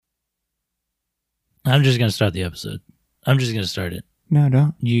I'm just gonna start the episode. I'm just gonna start it. No,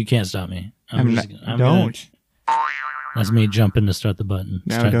 don't. You can't stop me. Don't. That's me jumping to start the button.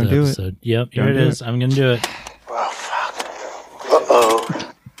 No, start don't the do it. episode. Yep, Don't here it do is. I'm gonna do it. Well, fuck.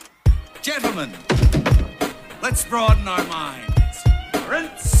 Uh-oh. Gentlemen, let's broaden our minds.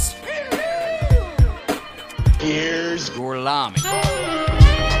 Rinse. Here's Gorlami.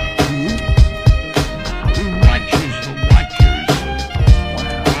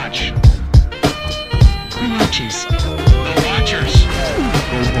 Watchers. The Watchers. Go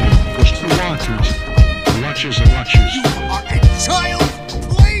home. Push the Watchers. The Watchers are Watchers. You are a child's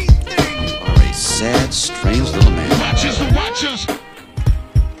plaything. You are a sad, strange little man. Watchers, the Watchers.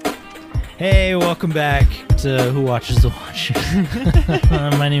 Hey, welcome back to Who Watches the Watchers.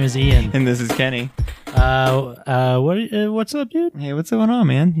 My name is Ian. And this is Kenny. What's up, dude? Hey, what's going on,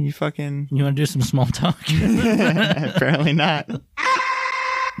 man? You fucking... You want to do some small talk? Apparently not.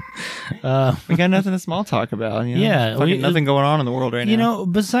 We got nothing to small talk about. You know? Yeah, nothing going on in the world right now. You know,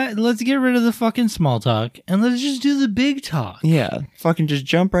 besides, let's get rid of the fucking small talk and let's just do the big talk. Yeah, fucking just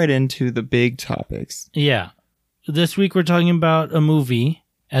jump right into the big topics. Yeah. This week we're talking about a movie,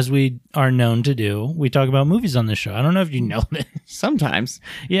 as we are known to do. We talk about movies on this show. I don't know if you know this. Sometimes.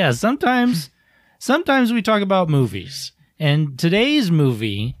 Yeah, sometimes we talk about movies. And today's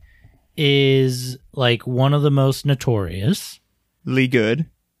movie is like one of the most notorious. Lee Good.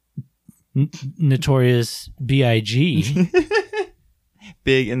 Notorious B.I.G.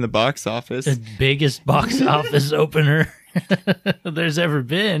 Big in the box office. The biggest box office opener there's ever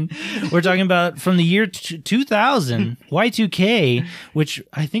been. We're talking about from the year 2000, Y2K, which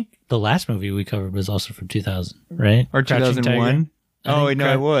I think the last movie we covered was also from 2000, right? Or Crouching 2001. Tiger. Oh,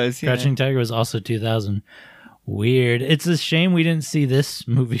 no, it was. Yeah. Crouching Tiger was also 2000. Weird. It's a shame we didn't see this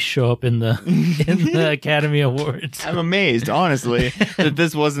movie show up in the Academy Awards. I'm amazed, honestly, that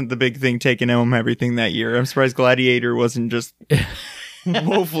this wasn't the big thing taking home everything that year. I'm surprised Gladiator wasn't just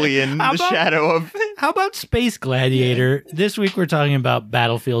woefully in the shadow of... How about Space Gladiator? This week we're talking about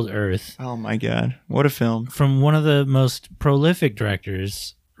Battlefield Earth. Oh my god, what a film. From one of the most prolific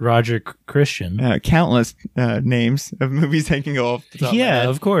directors, Roger Christian. Countless names of movies that can go off the top of my head.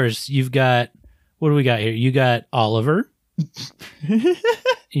 Of course. You've got... What do we got here? You got Oliver.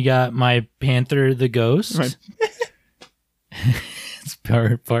 You got My Panther the Ghost. It's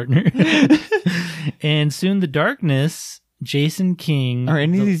our partner. And Soon the Darkness, Jason King. Are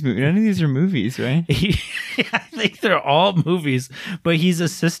any of these movies? None of these are movies, right? I think they're all movies, but he's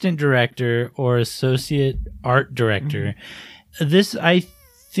assistant director or associate art director. This, I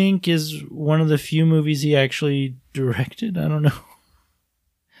think, is one of the few movies he actually directed. I don't know.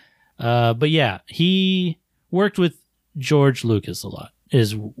 But yeah, he worked with George Lucas a lot,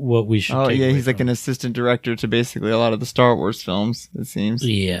 is what we should take away he's like from. an assistant director to basically a lot of the Star Wars films, it seems.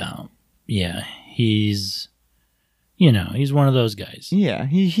 Yeah. He's, he's one of those guys. Yeah,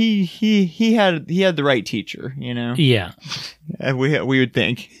 he had the right teacher, you know? Yeah. We would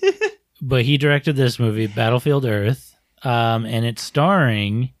think. But he directed this movie, Battlefield Earth, and it's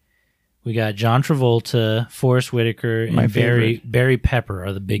starring... We got John Travolta, Forrest Whitaker, and Barry Pepper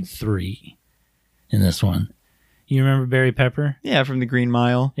are the big three in this one. You remember Barry Pepper? Yeah, from The Green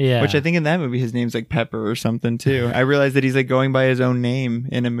Mile. Yeah. Which I think in that movie his name's like Pepper or something too. I realized that he's like going by his own name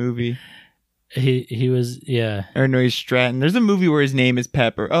in a movie. He was, yeah. Or no, he's Stratton. There's a movie where his name is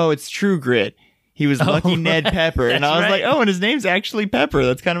Pepper. Oh, it's True Grit. He was Lucky Ned Pepper. And I was like, oh, and his name's actually Pepper.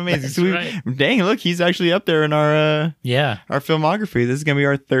 That's kind of amazing. Dang, look, he's actually up there in our our filmography. This is going to be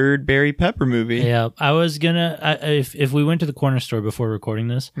our third Barry Pepper movie. Yeah, I was going to, if we went to the corner store before recording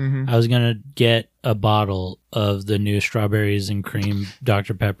this, I was going to get a bottle of the new strawberries and cream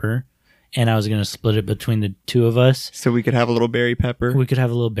Dr. Pepper, and I was going to split it between the two of us. So we could have a little Barry Pepper. We could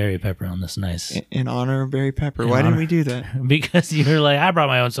have a little Barry Pepper on this nice. In honor of Barry Pepper. Why didn't we do that? Because you were like, I brought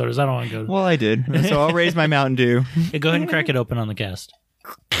my own sodas. I don't want to go. Well, I did. So I'll raise my Mountain Dew. Yeah, go ahead and crack it open on the cast.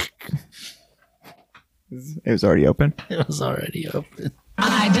 It was already open. It was already open.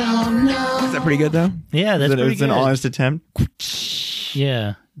 I don't know. Is that pretty good, though? Yeah, that's pretty It's good. an honest attempt.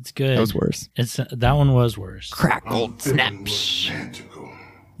 Yeah, it's good. That was worse. That one was worse. Crackled snaps.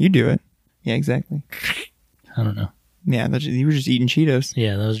 You do it. Yeah, exactly. I don't know. Yeah, you were just eating Cheetos.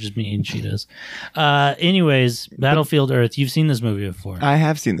 Yeah, that was just me eating Cheetos. Anyways, Battlefield Earth. You've seen this movie before. I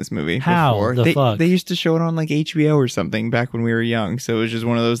have seen this movie How before. the fuck? They used to show it on like HBO or something back when we were young. So it was just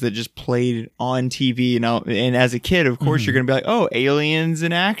one of those that just played on TV. And as a kid, of course, you're going to be like, oh, aliens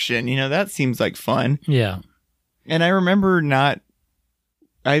in action. That seems like fun. Yeah. And I remember not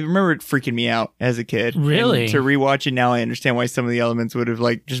I remember it freaking me out as a kid. Really? And to rewatch it now, I understand why some of the elements would have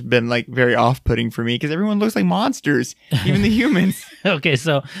like just been like very off-putting for me because everyone looks like monsters, even the humans. Okay,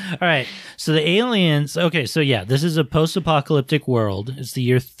 so all right, so the aliens. Okay, so yeah, this is a post-apocalyptic world. It's the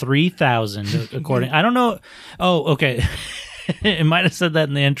year 3000, according. I don't know. Oh, okay. It might have said that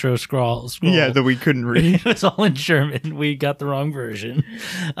in the intro scroll. Yeah, that we couldn't read. It was all in German. We got the wrong version.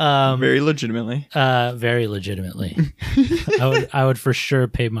 Very legitimately. Very legitimately. I would for sure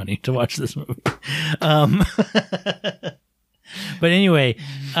pay money to watch this movie. But anyway,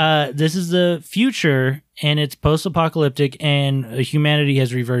 this is the future, and it's post-apocalyptic, and humanity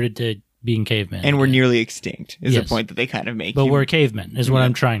has reverted to being cavemen. And we're nearly extinct, is Yes. the point that they kind of make. But we're cavemen, is what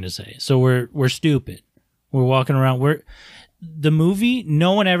I'm trying to say. So we're stupid. We're walking around. The movie,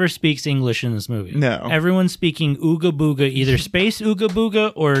 no one ever speaks English in this movie. No. Everyone's speaking Ooga Booga, either space Ooga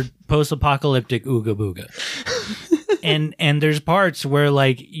Booga or post-apocalyptic Ooga Booga. and there's parts where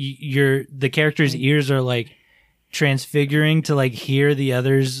like the character's ears are like transfiguring to like hear the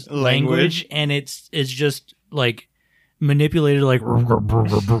other's language, and it's just like manipulated like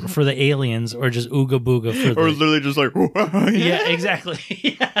for the aliens, or just Ooga Booga for or literally just like yeah, exactly.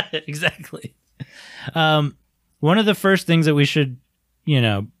 Yeah, exactly. One of the first things that we should,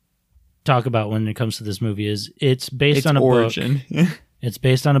 talk about when it comes to this movie is it's based on a origin. book. It's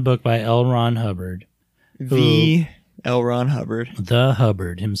based on a book by L. Ron Hubbard. L. Ron Hubbard. The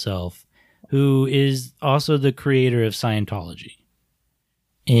Hubbard himself, who is also the creator of Scientology.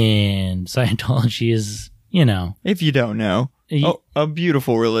 And Scientology is, if you don't know, a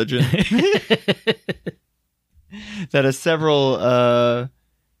beautiful religion that has several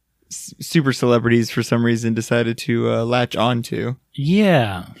super celebrities for some reason decided to latch onto.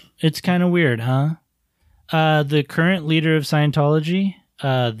 Yeah, it's kind of weird, huh? The current leader of Scientology,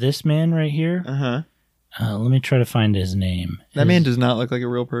 this man right here. Let me try to find his name. That man does not look like a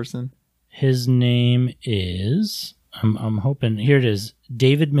real person. His name is, I'm hoping, here it is,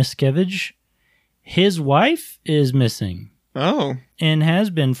 David Miscavige. His wife is missing. Oh. And has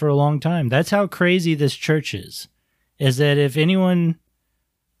been for a long time. That's how crazy this church is that if anyone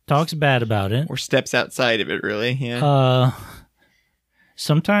talks bad about it, or steps outside of it, really, yeah.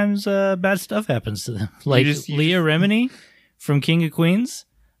 Sometimes bad stuff happens to them. Like Leah Remini from King of Queens,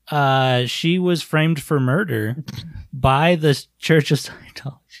 she was framed for murder by the Church of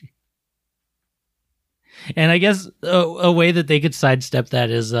Scientology. And I guess a way that they could sidestep that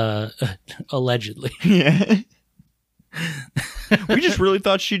is allegedly. Yeah. We just really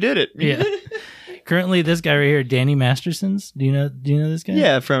thought she did it. Yeah. Currently, this guy right here, Danny Mastersons. Do you know this guy?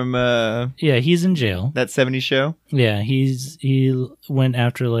 Yeah, from yeah, he's in jail. That 70s show. Yeah, he went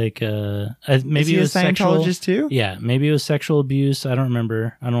after like maybe it was Scientologist too. Yeah, maybe it was sexual abuse. I don't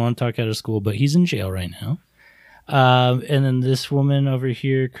remember. I don't want to talk out of school, but he's in jail right now. And then this woman over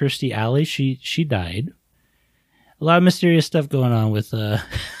here, Kirstie Alley, she died. A lot of mysterious stuff going on with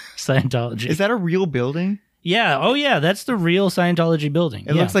Scientology. Is that a real building? Yeah. Oh, yeah. That's the real Scientology building.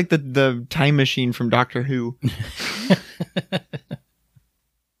 It looks like the time machine from Doctor Who.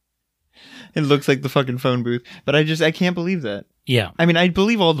 It looks like the fucking phone booth. But I can't believe that. Yeah. I mean, I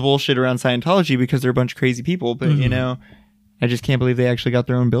believe all the bullshit around Scientology because they're a bunch of crazy people. But, I just can't believe they actually got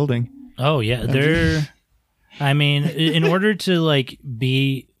their own building. Oh, yeah. I mean, in order to, like,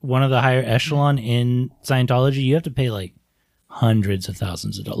 be one of the higher echelon in Scientology, you have to pay, like, hundreds of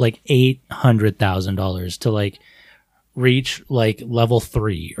thousands of dollars, like $800,000 to like reach like level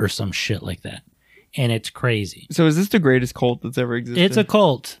 3 or some shit like that. And it's crazy. So is this the greatest cult that's ever existed? It's a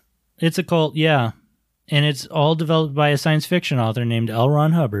cult. Yeah. And it's all developed by a science fiction author named L.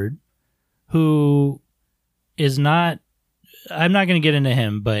 Ron Hubbard, who is not, I'm not going to get into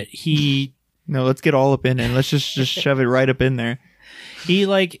him, but he... No, let's get all up in it. Let's just shove it right up in there. He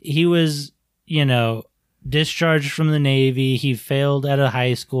was, discharged from the Navy. He failed out of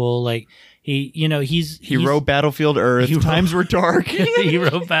high school. Like he wrote Battlefield Earth. Times were dark. He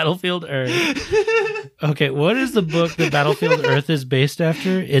wrote Battlefield Earth. Okay, what is the book that Battlefield Earth is based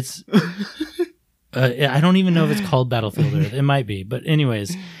after? It's I don't even know if it's called Battlefield Earth. It might be, but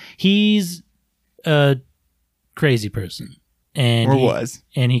anyways, he's a crazy person, and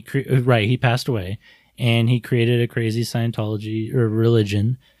he passed away, and he created a crazy Scientology or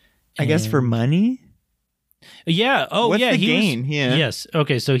religion. I guess for money. Yeah. Oh, what's yeah. The gain? Yeah. Yes.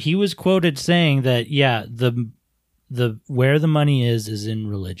 Okay. So he was quoted saying that, yeah, the where the money is in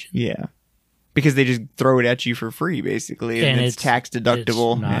religion. Yeah. Because they just throw it at you for free, basically, and it's tax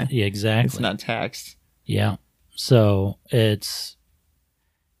deductible. It's not, yeah, exactly. It's not taxed. Yeah. So it's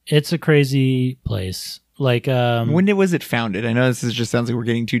a crazy place. Like, when was it founded? I know this just sounds like we're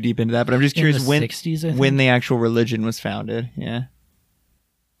getting too deep into that, but I'm just curious in the 60s, I think? When the actual religion was founded. Yeah.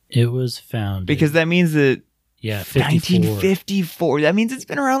 It was founded. Because that means that 1954. That means it's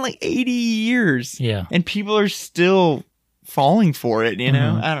been around like 80 years. Yeah. And people are still falling for it, you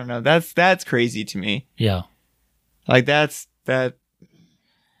know? I don't know. That's crazy to me. Yeah. Like that.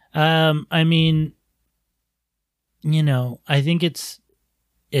 I mean, you know, I think it's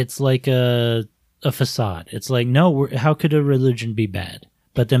like a facade. It's like, no, how could a religion be bad?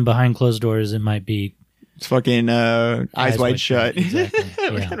 But then behind closed doors, it might be. It's fucking Eyes Wide Shut. Exactly.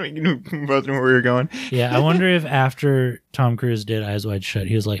 Yeah. We both know where we were going. Yeah, I wonder if after Tom Cruise did Eyes Wide Shut,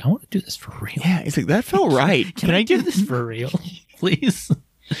 he was like, I want to do this for real. Yeah, he's like, that felt right. Can I do this for real, please?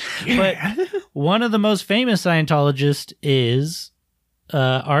 But one of the most famous Scientologists is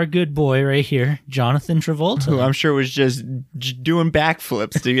our good boy right here, Jonathan Travolta. Who I'm sure was just doing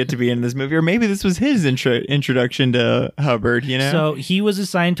backflips to get to be in this movie. Or maybe this was his introduction to Hubbard, you know? So he was a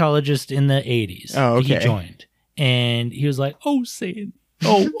Scientologist in the 80s. Oh, okay. He joined. And he was like, oh, Sandy.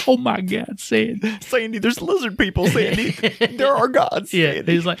 Oh my God, Sandy. Sandy, there's lizard people, Sandy. There are gods, Yeah,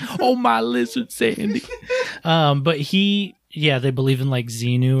 Sandy. he's like, oh, my lizard, Sandy. But they believe in like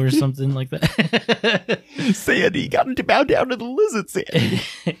Xenu or something like that. Sandy, got to bow down to the lizard, Sandy.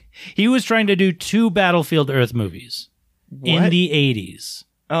 He was trying to do 2 Battlefield Earth movies in the 80s.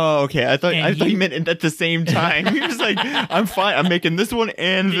 Oh, okay. I thought he meant at the same time. He was like, I'm fine. I'm making this one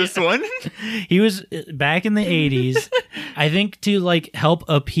and this one. He was back in the 80s. I think to like help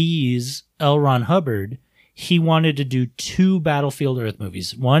appease L. Ron Hubbard, he wanted to do 2 Battlefield Earth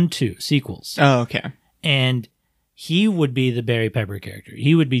movies. 1, 2 sequels. Oh, okay. And he would be the Barry Pepper character.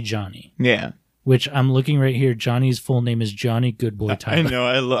 He would be Johnny. Yeah. Which I'm looking right here. Johnny's full name is Johnny Goodboy Tyler. I know.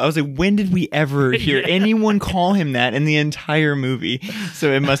 I was like, when did we ever hear anyone call him that in the entire movie?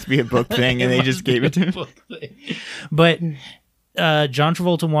 So it must be a book thing, and they just gave it to him. But John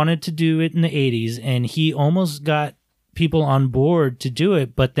Travolta wanted to do it in the 80s, and he almost got people on board to do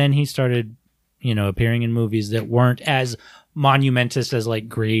it, but then he started, you know, appearing in movies that weren't as monumentous as like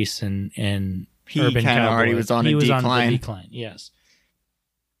Grease and he Urban kind of Cowboy. already was on a decline. On the decline, yes.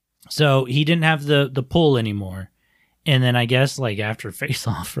 So he didn't have the pull anymore. And then I guess like after Face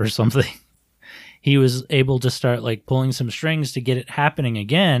Off or something, he was able to start like pulling some strings to get it happening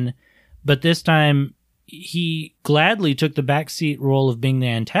again. But this time he gladly took the backseat role of being the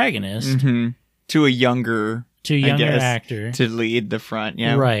antagonist to a younger actor to lead the front.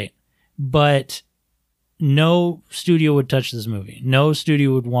 Yeah, right. But no studio would touch this movie. No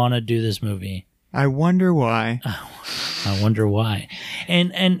studio would want to do this movie. I wonder why. I wonder why.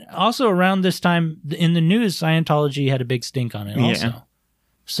 And also around this time in the news, Scientology had a big stink on it also. Yeah.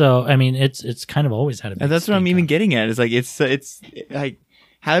 So, I mean, it's kind of always had a big stink. And that's what I'm even getting at. Is like it's like,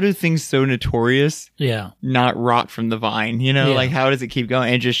 how do things so notorious not rot from the vine? You know, like how does it keep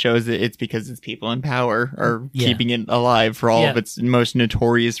going? It just shows that it's because it's people in power are keeping it alive for all of its most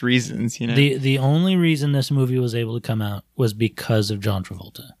notorious reasons, you know? The only reason this movie was able to come out was because of John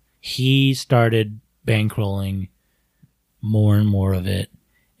Travolta. He started bankrolling more and more of it.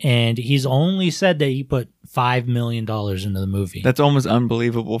 And he's only said that he put $5 million into the movie. That's almost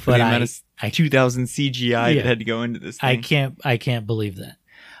unbelievable for the amount of 2000 CGI that had to go into this thing. I can't believe that.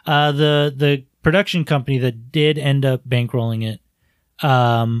 The production company that did end up bankrolling it,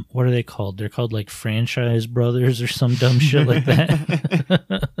 what are they called? They're called like Franchise Brothers or some dumb shit like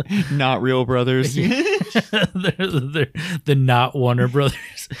that. Not Real Brothers. they're the not Warner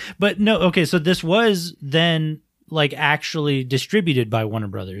Brothers. But no, okay, so this was then like actually distributed by Warner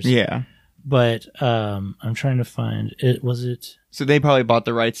Brothers. Yeah. But I'm trying to find it. Was it? So they probably bought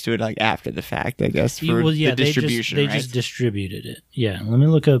the rights to it like after the fact, I guess, for the distribution. They just distributed it. Yeah. Let me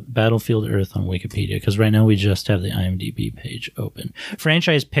look up Battlefield Earth on Wikipedia because right now we just have the IMDb page open.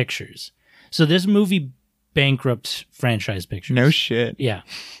 Franchise Pictures. So this movie bankrupts Franchise Pictures. No shit. Yeah.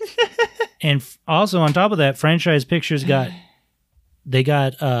 And also on top of that, Franchise Pictures got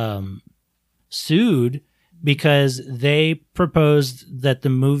sued because they proposed that the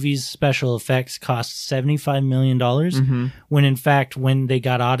movie's special effects cost $75 million, when in fact, when they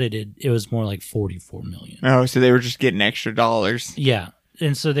got audited, it was more like $44 million. Oh, so they were just getting extra dollars. Yeah.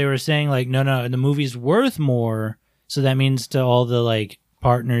 And so they were saying like, no, the movie's worth more. So that means to all the like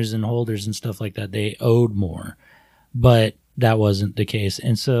partners and holders and stuff like that, they owed more. But that wasn't the case.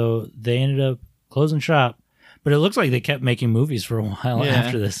 And so they ended up closing shop. But it looks like they kept making movies for a while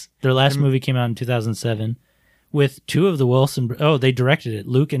after this. Their last movie came out in 2007. With 2 of the Wilson... Oh, they directed it.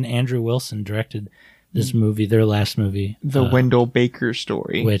 Luke and Andrew Wilson directed this movie, their last movie. The Wendell Baker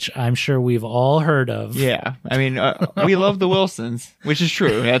Story. Which I'm sure we've all heard of. Yeah. I mean, we love the Wilsons, which is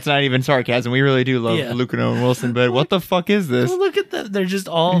true. That's not even sarcasm. We really do love Luke and Owen Wilson, but what the fuck is this? Well, look at that. They're just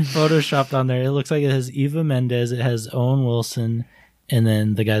all photoshopped on there. It looks like it has Eva Mendes. It has Owen Wilson. And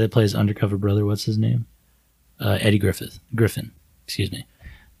then the guy that plays Undercover Brother, what's his name? Eddie Griffin. Excuse me.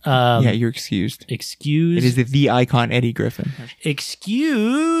 Yeah, you're excused. Excuse. It is the icon Eddie Griffin.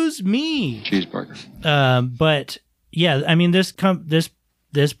 Excuse me. Cheeseburger. But yeah, I mean this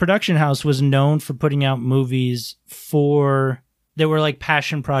production house was known for putting out movies that were like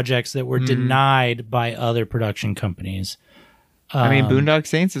passion projects that were denied by other production companies. I mean, Boondock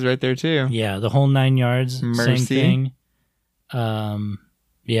Saints is right there too. Yeah, the whole 9 yards. Mercy. Same thing.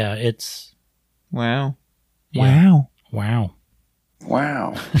 Yeah, it's wow. Yeah. Wow.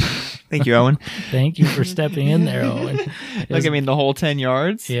 Wow. Thank you, Owen. Thank you for stepping in there, Owen. Like, I mean, the whole 10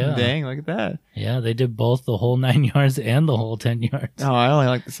 yards? Yeah. Dang, look at that. Yeah, they did both the whole 9 yards and the whole 10 yards. Oh, I only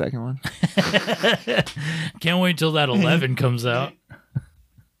like the second one. Can't wait till that 11 comes out.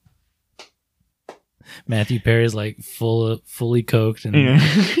 Matthew Perry's like fully coked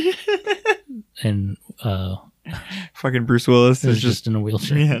and fucking Bruce Willis is just in a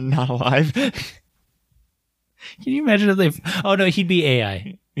wheelchair. Not alive. Can you imagine if they? Oh no, he'd be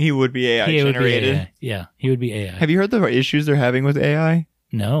AI. He would be AI generated. AI. Yeah, he would be AI. Have you heard the issues they're having with AI?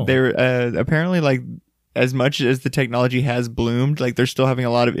 No. They're apparently like, as much as the technology has bloomed, like they're still having a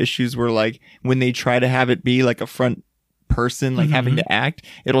lot of issues where like when they try to have it be like a front person, like having to act,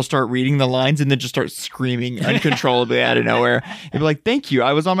 it'll start reading the lines and then just start screaming uncontrollably out of nowhere. It'll be like, "Thank you,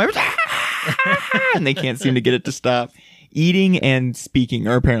 I was on my," and they can't seem to get it to stop. Eating and speaking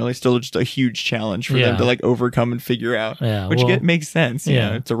are apparently still just a huge challenge for them to like overcome and figure out. Yeah, which makes sense. You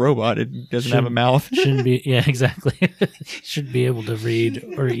know, it's a robot. It doesn't have a mouth. Shouldn't be. Yeah, exactly. Should be able to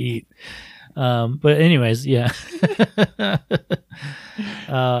read or eat. But anyways, yeah.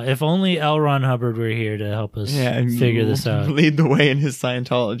 If only L. Ron Hubbard were here to help us figure this out. Lead the way in his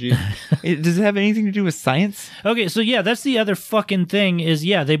Scientology. Does it have anything to do with science? Okay, so yeah, that's the other fucking thing is,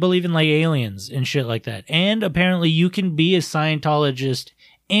 yeah, they believe in like aliens and shit like that. And apparently you can be a Scientologist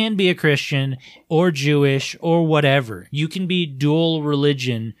and be a Christian or Jewish or whatever. You can be dual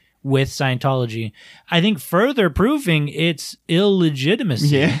religion with Scientology. I think further proving its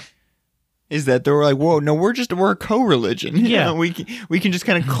illegitimacy. Yeah. Is that they were like, whoa, no, we're a co-religion. Yeah. You know, we can just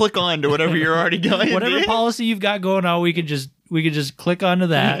kind of click on to whatever you're already going. Whatever policy you've got going on, we could just click onto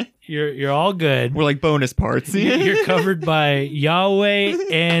that. You're all good. We're like bonus parts. You're covered by Yahweh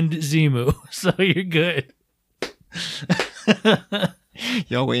and Zimu, so you're good.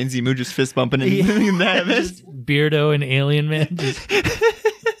 Yahweh and Zimu just fist bumping in that. Just Beardo and Alien Man.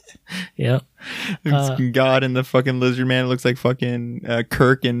 Yep. God and the fucking lizard man looks like fucking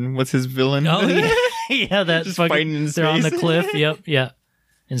Kirk and what's his villain? Oh yeah, yeah. That's just fucking. Fighting in they're on space. the cliff. Yep. Yeah.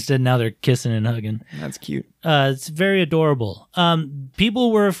 Instead, now they're kissing and hugging. That's cute. It's very adorable.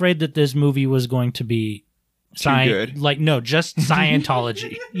 People were afraid that this movie was going to be good. Like no, just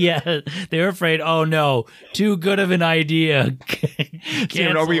Scientology. Yeah, they were afraid. Oh no, too good of an idea.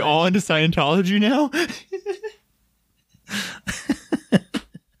 Dude, are we all into Scientology now?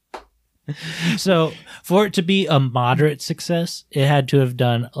 So for it to be a moderate success, it had to have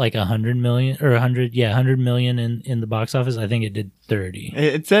done like 100 million or 100 million in the box office. I think it did 30.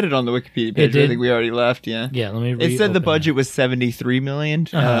 It said it on the Wikipedia page. I think we already left. Yeah. Yeah. Let me. It said the budget was 73 million,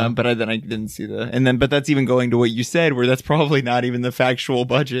 but then I didn't see but that's even going to what you said, where that's probably not even the factual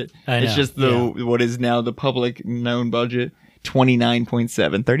budget. It's just what is now the public known budget,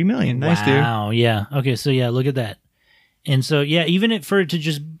 29.7, 30 million. Nice, dude. Wow. Yeah. Okay. So yeah, look at that. And so yeah, even for it to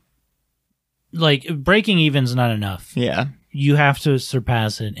just like breaking even's not enough. Yeah. You have to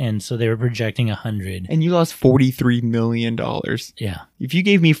surpass it, and so they were projecting 100. And you lost $43 million. Yeah. If you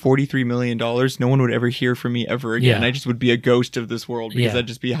gave me $43 million, no one would ever hear from me ever again. Yeah. I just would be a ghost of this world because I'd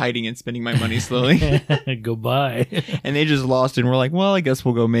just be hiding and spending my money slowly. Goodbye. And they just lost it, and we're like, well, I guess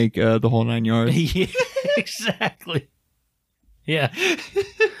we'll go make the whole 9 yards. Yeah, exactly. Yeah.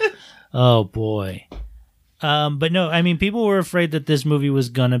 Oh, boy. But no, I mean, people were afraid that this movie was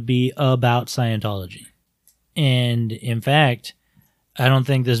going to be about Scientology. And in fact, I don't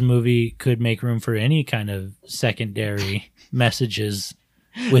think this movie could make room for any kind of secondary messages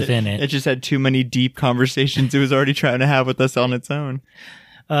within it. It just had too many deep conversations it was already trying to have with us on its own.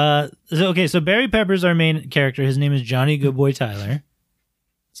 So Barry Pepper's our main character. His name is Johnny Goodboy Tyler.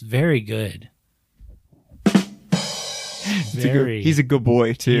 It's very good. He's a good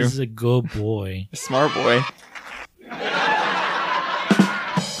boy, too. He's a good boy. A smart boy.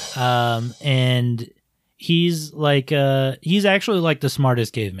 And he's like he's actually like the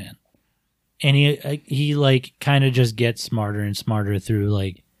smartest caveman, and he like kind of just gets smarter and smarter through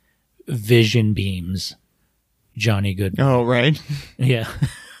like vision beams. Johnny Goodboy. Oh, right. Yeah.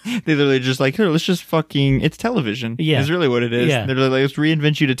 They literally just like, here, let's just fucking, it's television. Yeah. It's really what it is. Yeah. They're like, let's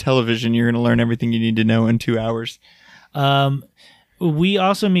reinvent you to television. You're going to learn everything you need to know in 2 hours. we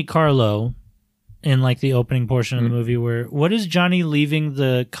also meet Carlo in like the opening portion of the movie where what is Johnny leaving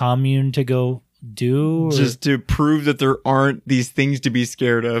the commune to go do? Just to prove that there aren't these things to be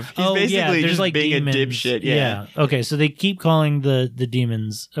scared of. He's basically just like being demons. A dipshit. Yeah. Okay, so they keep calling the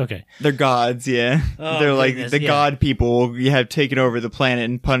demons. Okay. They're gods, yeah. Oh, they're like the god people you have taken over the planet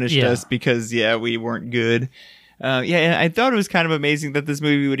and punished us because we weren't good. And I thought it was kind of amazing that this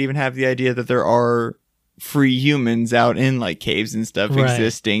movie would even have the idea that there are free humans out in like caves and stuff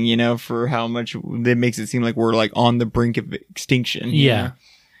existing, you know, for how much it makes it seem like we're like on the brink of extinction.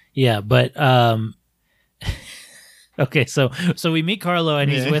 Yeah, but okay, so we meet Carlo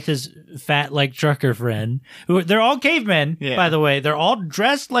and he's with his fat like trucker friend. Who they're all cavemen, by the way. They're all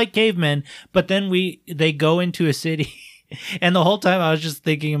dressed like cavemen, but then they go into a city. And the whole time I was just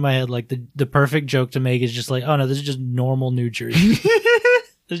thinking in my head, like the perfect joke to make is just like, oh no, this is just normal New Jersey.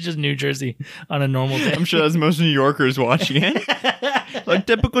 This is just New Jersey on a normal day. I'm sure that's most New Yorkers watching it. Like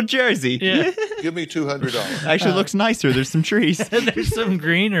typical Jersey. Yeah. Give me $200. Actually looks nicer. There's some trees. There's some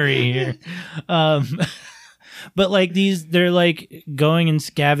greenery here. But like they're like going and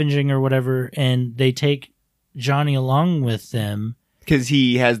scavenging or whatever, and they take Johnny along with them. Because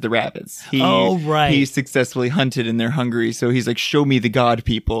he has the rabbits. He successfully hunted and they're hungry. So he's like, show me the god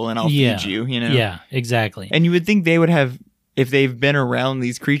people and I'll feed you, you know? Yeah, exactly. And you would think they would have, if they've been around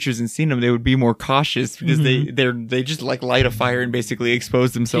these creatures and seen them, they would be more cautious because they just like light a fire and basically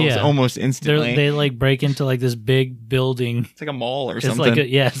expose themselves almost instantly. They like break into like this big building. It's like a mall or something. Like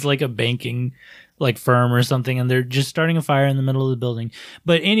it's like a banking like firm or something. And they're just starting a fire in the middle of the building.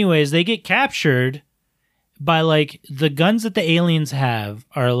 But anyways, they get captured by like the guns that the aliens have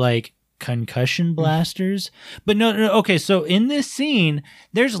are like concussion blasters. But no, okay, so in this scene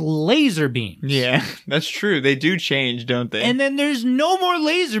there's laser beams. Yeah, that's true. They do change, don't they? And then there's no more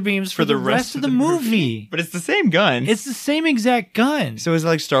laser beams for the rest of the movie. But it's the same gun. It's the same exact gun. So is it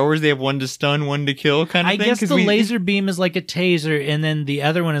like Star Wars, they have one to stun, one to kill kind of thing? I guess the laser beam is like a taser, and then the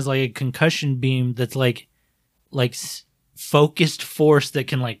other one is like a concussion beam that's like focused force that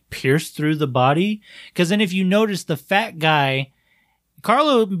can like pierce through the body. Because then if you notice, the fat guy,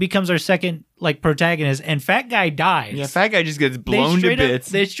 Carlo becomes our second like protagonist, and fat guy dies. Yeah, fat guy just gets blown to bits.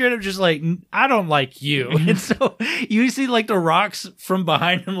 They straight up just like, I don't like you. And so you see like the rocks from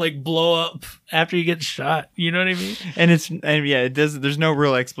behind him like blow up after he gets shot. You know what I mean? And it does. There's no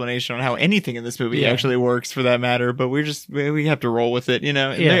real explanation on how anything in this movie actually works, for that matter. But we have to roll with it. You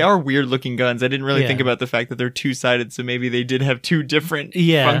know, and they are weird looking guns. I didn't really think about the fact that they're two-sided, so maybe they did have two different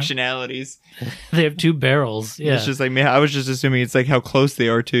functionalities. They have two barrels. Yeah, it's just like, man, I was just assuming it's like how close they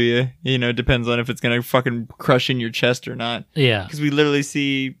are to you. You know, depends on if it's gonna fucking crush in your chest or not. Yeah, because we literally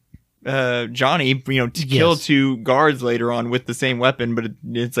see Johnny, you know, kill two guards later on with the same weapon, but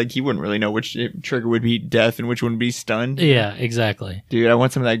it's like he wouldn't really know which trigger would be death and which one would be stunned. Yeah, exactly. Dude, I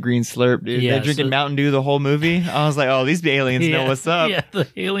want some of that green slurp, dude. They're drinking Mountain Dew the whole movie. I was like, oh, these aliens know what's up. Yeah, the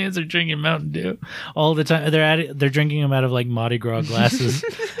aliens are drinking Mountain Dew all the time. They're drinking them out of like Mardi Gras glasses.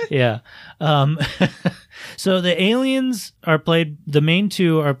 Yeah. So the aliens the main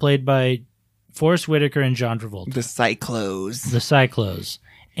two are played by Forest Whitaker and John Travolta. The Cyclos.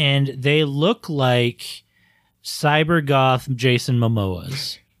 And they look like cyber goth Jason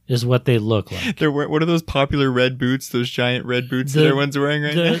Momoas is what they look like. What are those popular red boots? Those giant red boots that everyone's wearing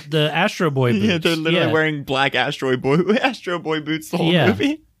right now? The Astro Boy boots. Yeah, they're literally wearing black Astro Boy boots the whole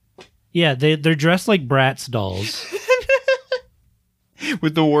movie. Yeah, they're dressed like Bratz dolls.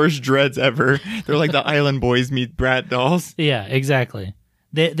 With the worst dreads ever. They're like the Island Boys meet Brat dolls. Yeah, exactly.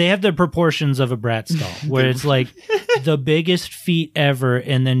 They have the proportions of a Bratz doll, where it's like the biggest feet ever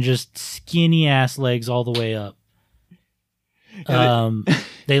and then just skinny ass legs all the way up.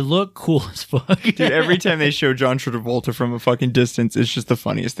 They look cool as fuck. Dude, every time they show John Travolta from a fucking distance, it's just the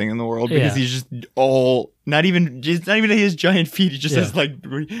funniest thing in the world, because he's just not even his giant feet. He just has like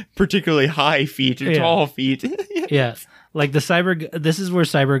particularly high feet, tall feet. Yeah. Like this is where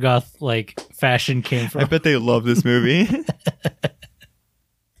cybergoth like fashion came from. I bet they love this movie.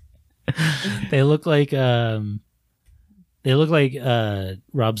 They look like Rob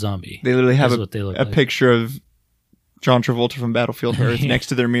Zombie. They literally have a picture of John Travolta from Battlefield Earth next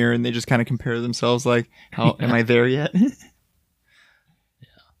to their mirror, and they just kind of compare themselves like, how am I there yet?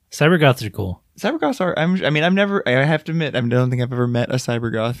 Cybergoths are cool. Cybergoths are, I have to admit, I don't think I've ever met a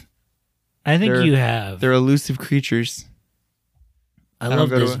cybergoth. I think you have. They're elusive creatures. I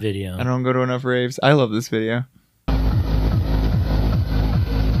love this video. I don't go to enough raves. I love this video.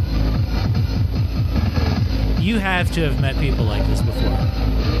 You have to have met people like this before.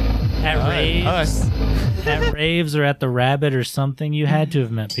 At raves. Us. at raves or at the Rabbit or something. You had to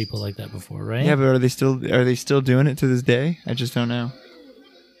have met people like that before, right? Yeah, but are they still doing it to this day? I just don't know.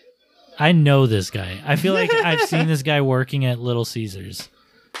 I know this guy. I feel like I've seen this guy working at Little Caesars.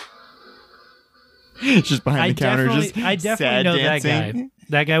 Just behind the counter, I definitely know dancing. That guy.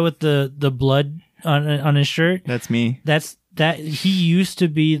 That guy with the blood on his shirt. That's me. He used to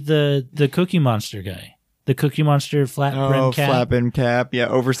be the Cookie Monster guy. The Cookie Monster flat brim cap. Flat brim cap. Yeah,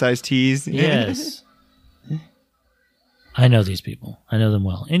 oversized tees. Yes. I know these people. I know them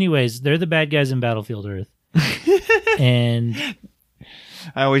well. Anyways, they're the bad guys in Battlefield Earth. And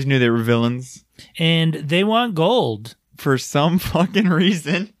I always knew they were villains. And they want gold. For some fucking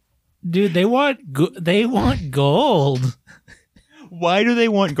reason. Dude, they want gold. Why do they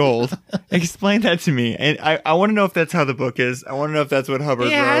want gold? Explain that to me. And I want to know if that's how the book is. I want to know if that's what Hubbard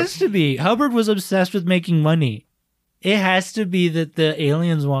wrote. It has to be. Hubbard was obsessed with making money. It has to be that the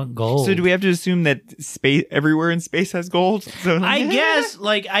aliens want gold. So do we have to assume that space everywhere in space has gold? So,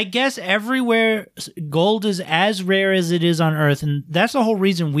 I guess everywhere gold is as rare as it is on Earth, and that's the whole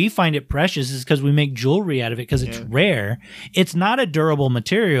reason we find it precious is because we make jewelry out of it because it's rare. It's not a durable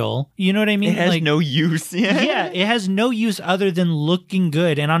material. You know what I mean? It has no use. Yeah, it has no use other than looking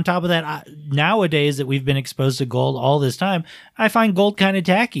good. And on top of that, nowadays that we've been exposed to gold all this time, I find gold kind of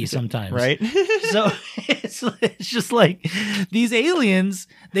tacky sometimes. Right? So it's just like these aliens,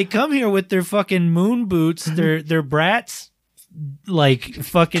 they come here with their fucking moon boots, their brats, like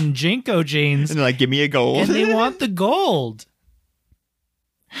fucking Jinko jeans. And they're like, give me a gold. And they want the gold.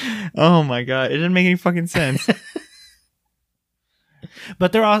 Oh my God. It doesn't make any fucking sense.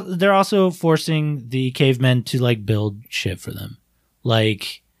 But they're also forcing the cavemen to like build shit for them.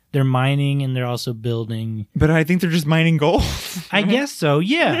 Like they're mining and they're also building. But I think they're just mining gold. I guess so,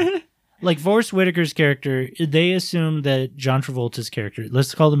 yeah. Like Forrest Whitaker's character, they assume that John Travolta's character,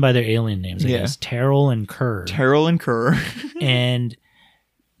 let's call them by their alien names, I guess, Terrell and Kerr. Terrell and Kerr. And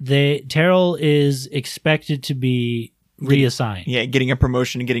Terrell is expected to be reassigned. Yeah, getting a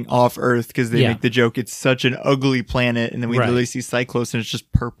promotion and getting off Earth because they make the joke it's such an ugly planet, and then we literally see Cyclos and it's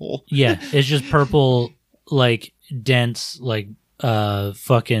just purple. Yeah, it's just purple, like dense, like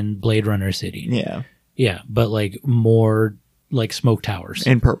fucking Blade Runner city. Yeah. Yeah, but like more like smoke towers.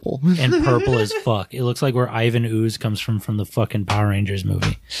 And purple. And purple as fuck. It looks like where Ivan Ooze comes from the fucking Power Rangers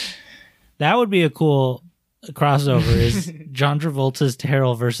movie. That would be a cool crossover is John Travolta's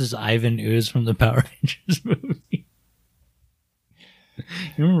Terrell versus Ivan Ooze from the Power Rangers movie.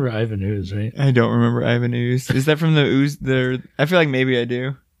 You remember Ivan Ooze, right? I don't remember Ivan Ooze. Is that from the Ooze? I feel like maybe I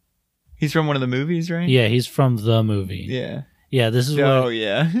do. He's from one of the movies, right? Yeah, he's from the movie. Yeah. Yeah, this is Oh,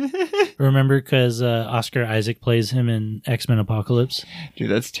 yeah. Remember, because Oscar Isaac plays him in X-Men Apocalypse?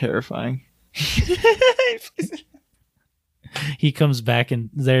 Dude, that's terrifying. He comes back and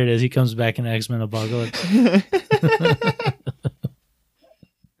there it is. He comes back in X-Men Apocalypse.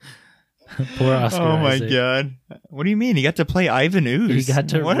 Poor Oscar Oh, my Isaac. God. What do you mean? He got to play Ivan Ooze. He got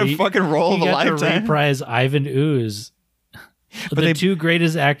to what a fucking role of a lifetime. He got to reprise Ivan Ooze. But the two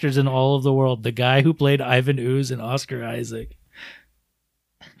greatest actors in all of the world. The guy who played Ivan Ooze and Oscar Isaac.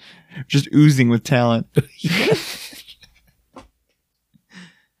 Just oozing with talent.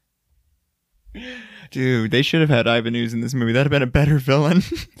 Dude, they should have had Ivan Ooze in this movie. That'd have been a better villain.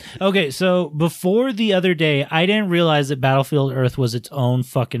 Okay, so before the other day, I didn't realize that Battlefield Earth was its own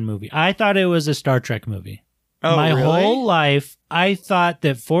fucking movie. I thought it was a Star Trek movie. Oh, My really? whole life, I thought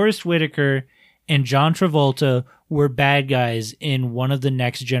that Forrest Whitaker and John Travolta were bad guys in one of the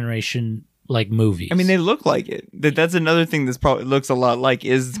Next Generation like movies. I mean, they look like it. That's another thing that's probably looks a lot like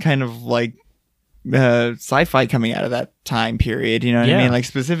is kind of like sci-fi coming out of that time period. You know what I mean? Like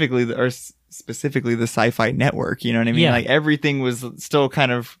specifically the Sci-Fi Network. You know what I mean? Yeah. Like everything was still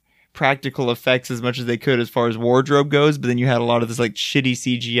kind of practical effects as much as they could as far as wardrobe goes, but then you had a lot of this like shitty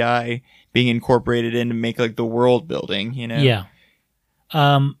CGI being incorporated in to make like the world building. You know? Yeah.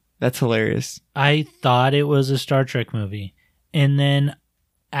 That's hilarious. I thought it was a Star Trek movie, and then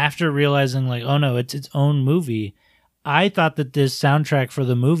after realizing like, oh no, it's its own movie, I thought that this soundtrack for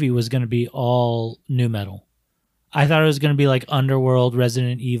the movie was going to be all nu metal. I thought it was going to be like Underworld,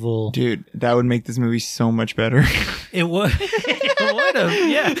 Resident Evil. Dude, that would make this movie so much better. It would. It would have.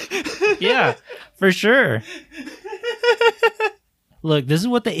 Yeah. Yeah, for sure. Look, this is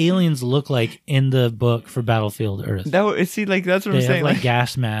what the aliens look like in the book for Battlefield Earth. That's what I'm They saying. have like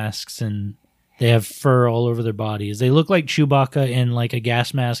gas masks and they have fur all over their bodies. They look like Chewbacca in like a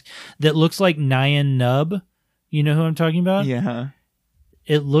gas mask that looks like Nyan Nub. You know who I'm talking about? Yeah.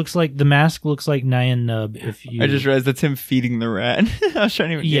 It looks like the mask looks like Nyan Nub. I just realized that's him feeding the rat. I was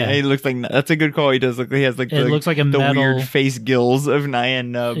trying to. Yeah, he looks like that's a good call. He does look. He has like it looks like a the metal, weird face gills of Nyan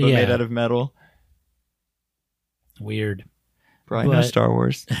Nub, but made out of metal. Weird. Probably no Star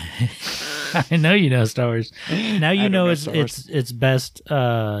Wars. I know you know Star Wars. Now you know its best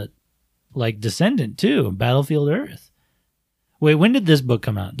descendant too, Battlefield Earth. Wait, when did this book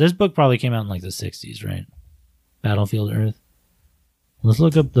come out? This book probably came out in like the 60s, right? Battlefield Earth. Let's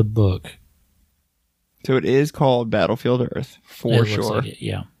look up the book. So it is called Battlefield Earth, for sure. Looks like it,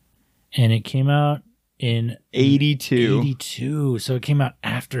 yeah. And it came out in 82. 82. So it came out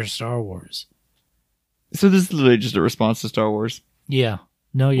after Star Wars. So this is literally just a response to Star Wars. Yeah.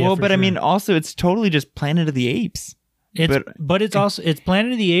 No, yeah. Well, but sure. I mean, also it's totally just Planet of the Apes. But it's also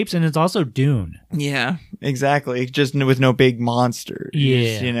Planet of the Apes and it's also Dune. Yeah, exactly. Just with no big monsters.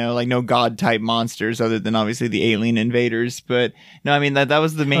 Yeah. You know, like no god type monsters other than obviously the alien invaders. But no, I mean that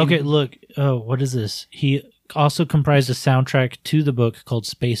was the main. Okay, look. Oh, what is this? He also comprised a soundtrack to the book called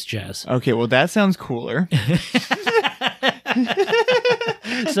Space Jazz. Okay, well that sounds cooler.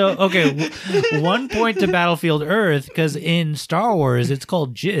 So, okay, 1 point to Battlefield Earth because in Star Wars it's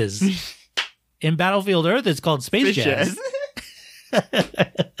called Jizz. In Battlefield Earth, it's called Space Jazz.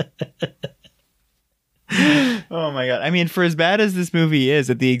 Oh my god! I mean, for as bad as this movie is,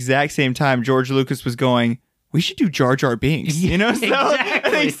 at the exact same time, George Lucas was going, "We should do Jar Jar Binks." You know, so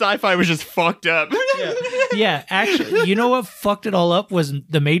exactly. I think sci-fi was just fucked up. Yeah, actually, you know what fucked it all up was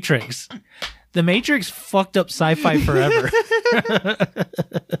The Matrix. The Matrix fucked up sci-fi forever.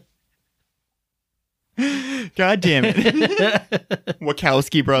 God damn it.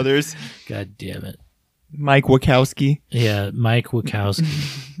 Wachowski brothers. God damn it. Mike Wachowski. Yeah, Mike Wachowski.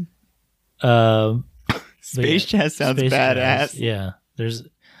 Space Jazz sounds Space badass. Jazz, yeah.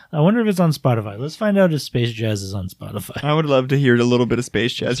 I wonder if it's on Spotify. Let's find out if Space Jazz is on Spotify. I would love to hear a little bit of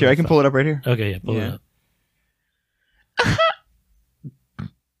Space Jazz. Here, I can pull it up right here. Okay, yeah, pull it up.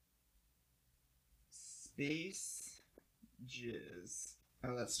 Space Jazz.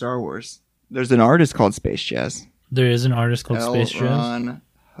 Oh, that's Star Wars. There's an artist called Space Jazz. There is an artist called Space Jazz? Ron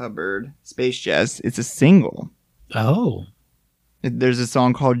Hubbard. Space Jazz. It's a single. Oh. There's a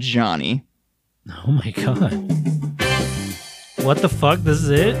song called Johnny. Oh my god. What the fuck? This is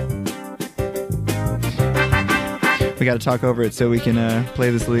it? We gotta talk over it so we can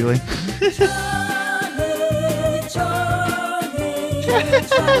play this legally.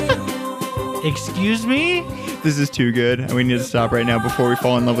 Excuse me? This is too good, and we need to stop right now before we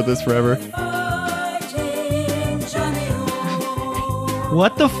fall in love with this forever.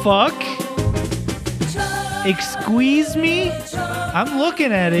 What the fuck? Excuse me? I'm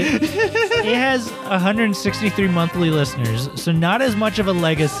looking at it. It has 163 monthly listeners, so not as much of a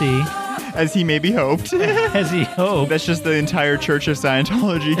legacy as he maybe hoped. As he hoped. That's just the entire Church of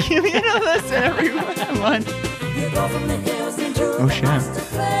Scientology giving it a listen every month. Oh shit.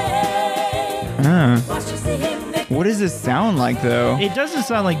 What does this sound like, though? It doesn't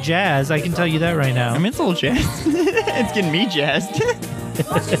sound like jazz. I can tell you that right now. I mean, it's a little jazz. It's getting me jazzed.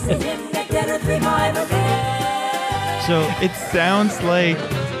 So it sounds like.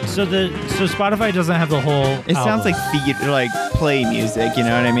 So Spotify doesn't have the whole. It sounds like theater, like play music. You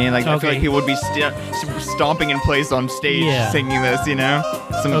know what I mean? Like I feel like people would be stomping in place on stage singing this. You know?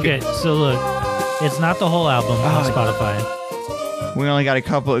 So look, it's not the whole album on Spotify. We only got a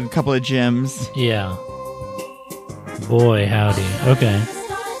couple of gems. Yeah. Boy, howdy. Okay.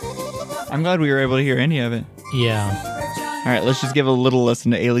 I'm glad we were able to hear any of it. Yeah. All right, let's just give a little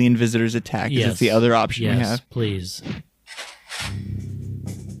listen to Alien Visitors Attack, because it's the other option we have. Yes, please.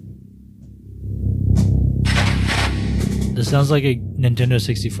 This sounds like a Nintendo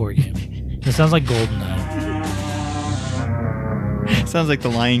 64 game. This sounds like GoldenEye. Sounds like the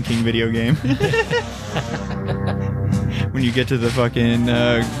Lion King video game. When you get to the fucking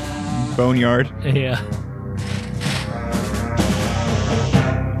boneyard. Yeah.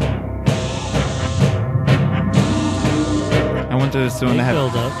 I want this one to have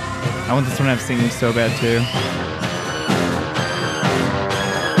build up. I want this one to have singing so bad too.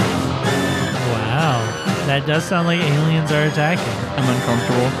 Wow. That does sound like aliens are attacking. I'm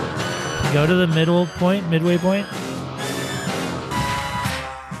uncomfortable. Go to the midway point.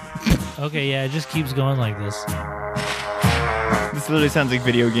 Okay, yeah, it just keeps going like this. This literally sounds like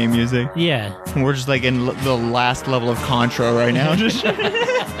video game music. Yeah. We're just like in the last level of Contra right now. Just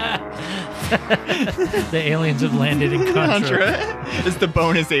the aliens have landed in Contra. It's the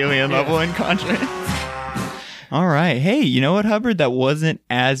bonus alien level in Contra. All right. Hey, you know what, Hubbard? That wasn't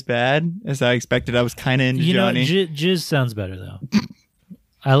as bad as I expected. I was kind of into Johnny. Jizz sounds better, though.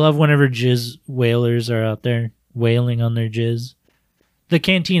 I love whenever jizz whalers are out there wailing on their jizz. The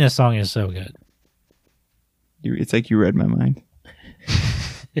Cantina song is so good. It's like you read my mind.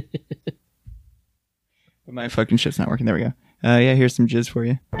 But my fucking shit's not working. There we go. Yeah, here's some jizz for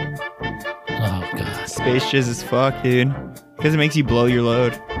you. Oh, God. Space jizz as fuck, dude. Because it makes you blow your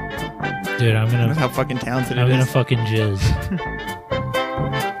load. Dude, I'm gonna. That's how fucking talented I'm it gonna is. fucking jizz.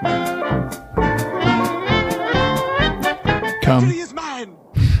 Come.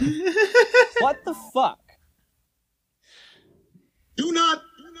 What the fuck? Do not.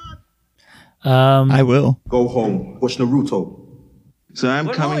 I will. Go home. Watch Naruto. So I'm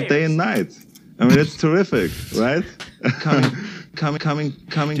coming day and night. I mean, it's terrific, right? coming.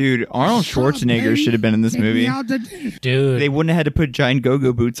 Dude, Arnold Schwarzenegger should have been in this movie. Dude. They wouldn't have had to put giant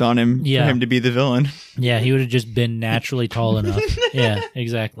go-go boots on him Yeah. for him to be the villain. Yeah, he would have just been naturally tall enough. Yeah,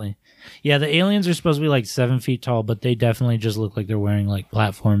 exactly. Yeah, the aliens are supposed to be like 7 feet tall, but they definitely just look like they're wearing like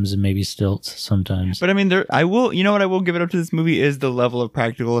platforms and maybe stilts sometimes. But I mean, you know what I will give it up to this movie is the level of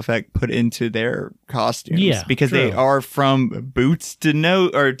practical effect put into their costumes. Yeah, because they true. are from boots to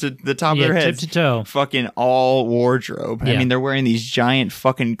the top of their heads. tip to toe. Fucking all wardrobe. I Yeah. mean, they're wearing these giant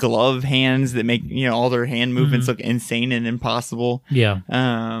fucking glove hands that make, all their hand movements Mm-hmm. look insane and impossible. Yeah.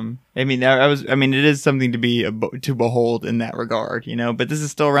 I mean, it is something to be to behold in that regard, but this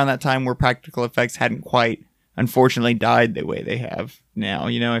is still around that time where practical effects hadn't quite, unfortunately, died the way they have now.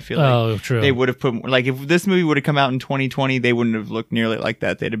 I feel like true. they would have put, like, if this movie would have come out in 2020, they wouldn't have looked nearly like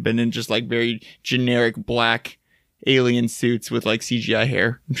that. They'd have been in just like very generic black alien suits with like CGI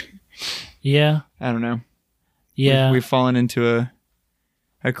hair. Yeah. I don't know. Yeah. We've fallen into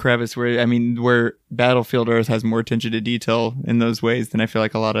a crevice where Battlefield Earth has more attention to detail in those ways than I feel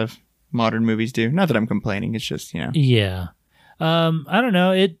like a lot of modern movies do. Not that I'm complaining. It's just, Yeah. I don't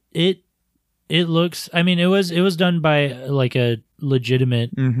know. It looks, I mean, it was done by like a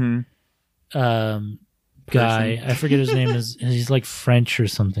legitimate guy. I forget his name he's like French or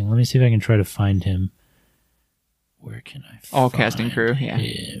something. Let me see if I can try to find him. Where can I find all casting crew, yeah.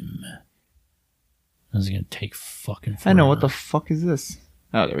 him? This is going to take fucking forever. I know, what the fuck is this?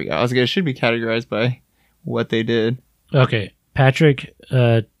 Oh, there we go. I was like, it should be categorized by what they did. Okay. Patrick,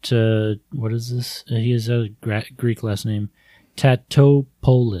 what is this? He has a Greek last name. Tatopoulos.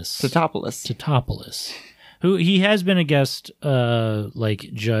 Tatopoulos. Who he has been a guest, like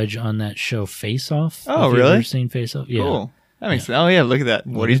judge on that show Face Off. Oh, Have you really? ever seen Face Off? Yeah. Cool. That makes sense. Oh, yeah, look at that.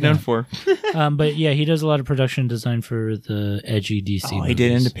 What he's known for. But yeah, he does a lot of production design for the edgy DC Oh, movies. he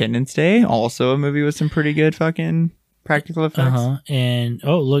did Independence Day. Also a movie with some pretty good fucking practical effects. And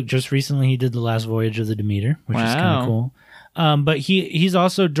look, just recently he did The Last Voyage of the Demeter, which is kind of cool. But he's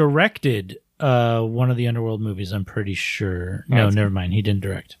also directed one of the Underworld movies, I'm pretty sure. No, never mind. He didn't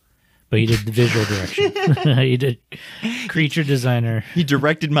direct. But he did the visual direction. He did creature designer. He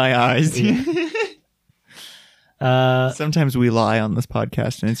directed my eyes. Sometimes we lie on this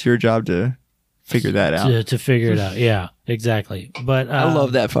podcast, and it's your job to figure that out. To figure it out. Yeah, exactly. But I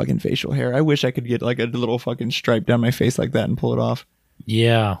love that fucking facial hair. I wish I could get like a little fucking stripe down my face like that and pull it off.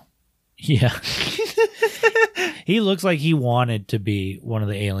 Yeah. Yeah. He looks like he wanted to be one of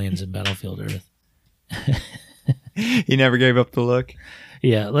the aliens in Battlefield Earth. He never gave up the look.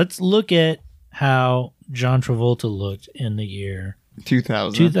 Yeah, let's look at how John Travolta looked in the year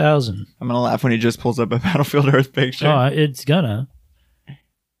 2000. 2000. I'm going to laugh when he just pulls up a Battlefield Earth picture. Oh, it's gonna.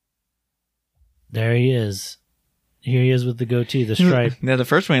 There he is. Here he is with the goatee, the stripe. Yeah, the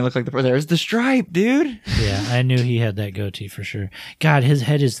first one he looked like there's the stripe, dude. Yeah, I knew he had that goatee for sure. God, his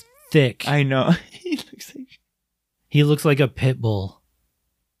head is thick. I know. He looks like a pit bull.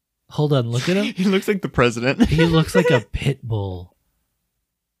 Hold on, look at him. He looks like the president. He looks like a pit bull.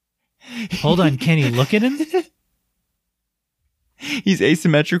 Hold on, Kenny, look at him. He's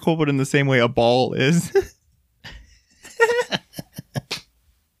asymmetrical, but in the same way a ball is.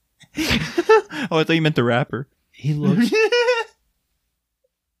 Oh, I thought you meant the rapper. He looks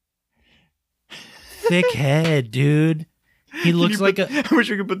thick head, dude. He looks like I wish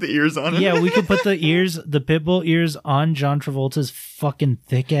we could put the ears on him. Yeah, we could put the ears, the pitbull ears on John Travolta's fucking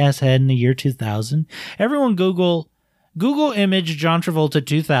thick ass head in the year 2000. Everyone Google image John Travolta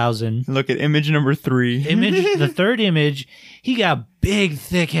 2000. Look at image number 3. The third image, he got big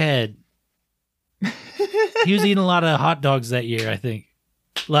thick head. He was eating a lot of hot dogs that year, I think.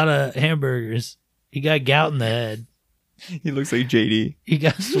 A lot of hamburgers. He got gout in the head. He looks like JD. He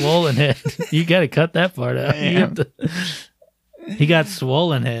got swollen head. You got to cut that part out. He got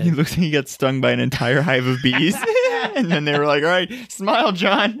swollen head. He looks like he got stung by an entire hive of bees. And then they were like, all right, smile,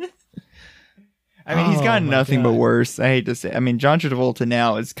 John. I mean, he's gotten nothing but worse. I hate to say. I mean, John Travolta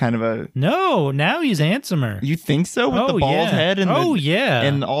now is kind of a... No, now he's handsomer. You think so? With the bald head and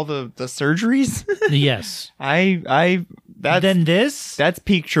and all the surgeries? Yes. Then this? That's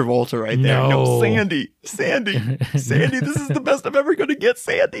peak Travolta right there. No, Sandy, this is the best I'm ever going to get,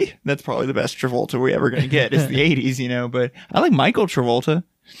 Sandy. That's probably the best Travolta we're ever going to get. It's the 80s, But I like Michael Travolta.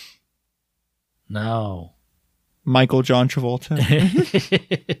 No. Michael John Travolta.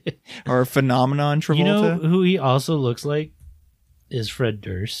 Or Phenomenon Travolta. You know who he also looks like? Is Fred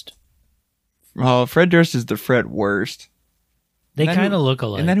Durst. Oh, Fred Durst is the Fred Worst. They kind of look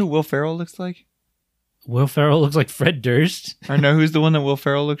alike. Isn't that who Will Ferrell looks like? Will Ferrell looks like Fred Durst? Or no, who's the one that Will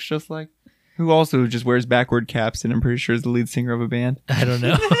Ferrell looks just like? Who also just wears backward caps and I'm pretty sure is the lead singer of a band. I don't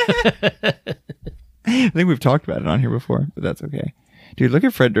know. I think we've talked about it on here before, but that's okay. Dude, look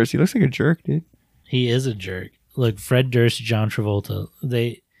at Fred Durst. He looks like a jerk, dude. He is a jerk. Look, Fred Durst, John Travolta.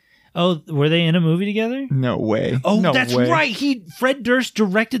 Were they in a movie together? No way. Oh, no that's way. right. Fred Durst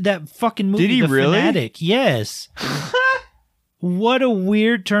directed that fucking movie. Did he really? Fanatic. Yes. What a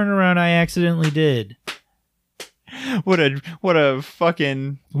weird turnaround I accidentally did. What a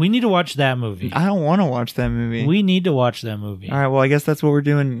fucking... We need to watch that movie. I don't want to watch that movie. We need to watch that movie. All right, well, I guess that's what we're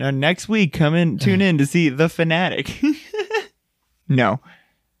doing next week. Tune in to see The Fanatic. No.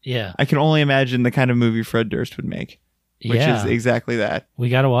 Yeah. I can only imagine the kind of movie Fred Durst would make. Which is exactly that. We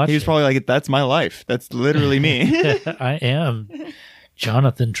got to watch it. He was probably like, that's my life. That's literally me. I am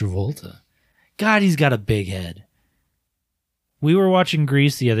Jonathan Travolta. God, he's got a big head. We were watching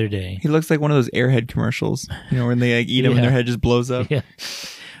Grease the other day. He looks like one of those Airhead commercials, when they eat him and their head just blows up. Yeah.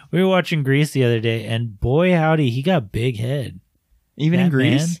 We were watching Grease the other day, and boy, howdy, he got a big head. Even in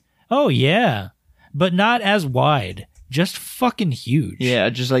Grease? Man, oh, yeah. But not as wide. Just fucking huge. Yeah,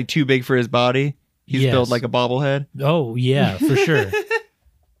 just like too big for his body. He's built like a bobblehead. Oh, yeah, for sure.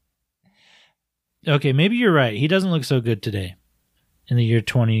 Okay, maybe you're right. He doesn't look so good today. In the year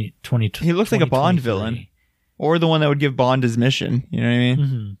 2020. He looks like a Bond villain. Or the one that would give Bond his mission. You know what I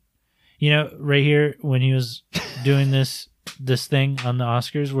mean? Mm-hmm. Right here, when he was doing this thing on the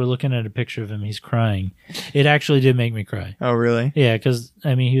Oscars, we're looking at a picture of him. He's crying. It actually did make me cry. Oh, really? Yeah, because,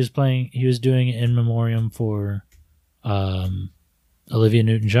 he was doing it in memoriam for Olivia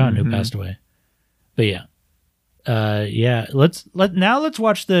Newton-John, who passed away. But yeah. Let's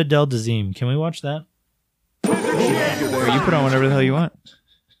watch the Adele Dazeem. Can we watch that? Or you put on whatever the hell you want.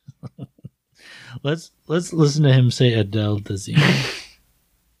 Let's listen to him say Adele Dazeem.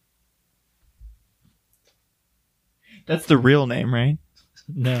 That's the real name, right?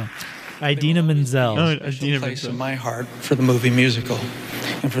 No, Idina Menzel. Oh, Idina place in my heart for the movie musical,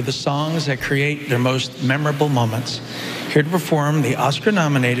 and for the songs that create their most memorable moments. Here to perform the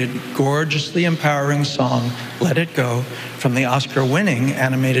Oscar-nominated, gorgeously empowering song "Let It Go" from the Oscar-winning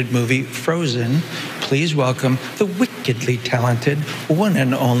animated movie Frozen. Please welcome the wickedly talented one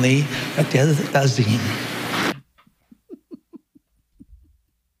and only Adele Dazeem.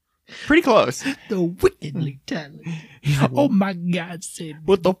 Pretty close. The wickedly talented. Oh my God, Sid.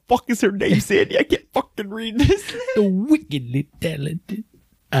 What the fuck is her name, Sid? I can't fucking read this. The wickedly talented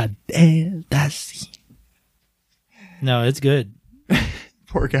Adele Dazeem. No, it's good.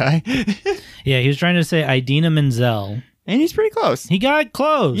 Poor guy. Yeah, he was trying to say Idina Menzel. And he's pretty close. He got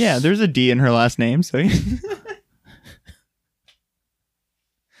close. Yeah, there's a D in her last name, so...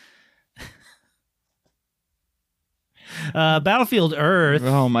 Battlefield Earth.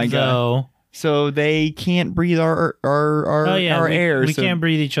 Oh my God. So they can't breathe our air. We can't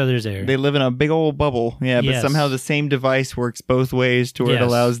breathe each other's air. They live in a big old bubble. Yeah, but somehow the same device works both ways to where it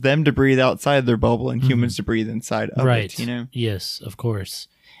allows them to breathe outside their bubble and humans to breathe inside of it, Yes, of course.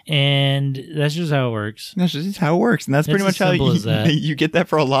 And that's just how it works. That's just how it works. And that's pretty much how you get that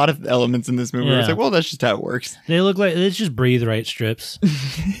for a lot of elements in this movie. Yeah. It's like, well, that's just how it works. They look like, it's just breathe right strips.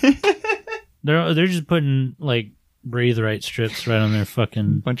 They're just putting like breathe right strips right on their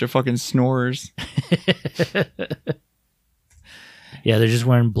fucking... Bunch of fucking snorers. Yeah, they're just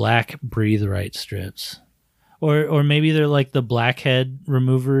wearing black breathe right strips. Or maybe they're like the blackhead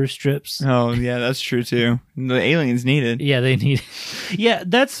remover strips. Oh, yeah, that's true too. The aliens need it. Yeah, they need it. Yeah,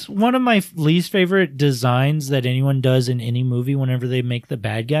 that's one of my least favorite designs that anyone does in any movie whenever they make the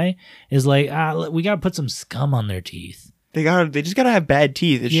bad guy is like, we got to put some scum on their teeth. They just gotta have bad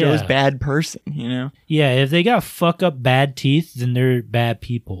teeth. It shows bad person, you know? Yeah, if they got fuck up bad teeth, then they're bad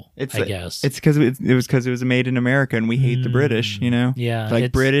people, I guess. It's because it was made in America and we hate the British, you know? Yeah.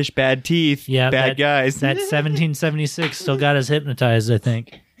 Like British, bad teeth, bad guys. That 1776 still got us hypnotized, I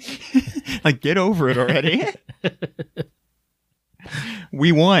think. Like, get over it already.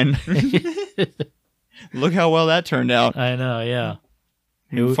 We won. Look how well that turned out. I know, yeah.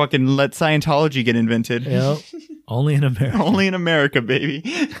 You fucking let Scientology get invented. Yep. Only in America. Only in America, baby.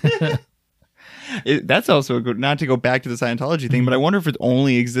 That's also a good, not to go back to the Scientology thing, but I wonder if it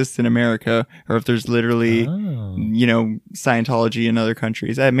only exists in America or if there's literally, Scientology in other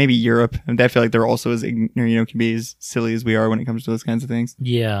countries. Maybe Europe. I feel like they're also as ignorant, can be as silly as we are when it comes to those kinds of things.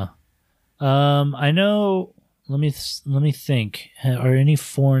 Yeah. I know, let me think. Are any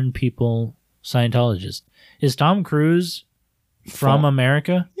foreign people Scientologist. Is Tom Cruise from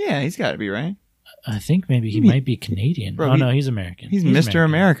America? Yeah, he's got to be, right? I think maybe he might be Canadian. Bro, no, he's American. He's Mr.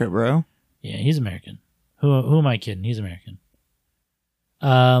 America, bro. Yeah, he's American. Who am I kidding? He's American.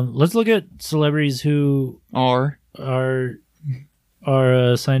 Let's look at celebrities who are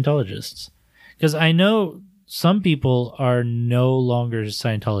Scientologists, because I know some people are no longer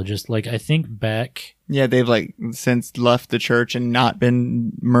Scientologists. Like I think Beck. Yeah, they've like since left the church and not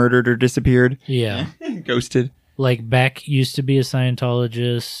been murdered or disappeared. Yeah, ghosted. Like Beck used to be a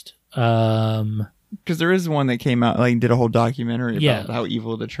Scientologist. Because there is one that came out, like, did a whole documentary about how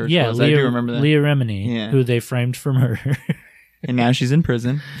evil the church was. I do remember that. Leah Remini, who they framed for murder. And now she's in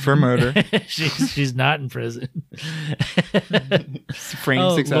prison for murder. she's not in prison.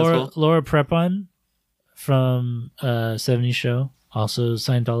 Framed successful. Laura Prepon from 70s Show, also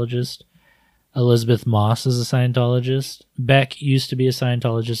Scientologist. Elizabeth Moss is a Scientologist. Beck used to be a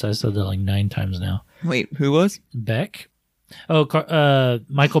Scientologist. I said that like 9 times now. Wait, who was? Beck. Oh,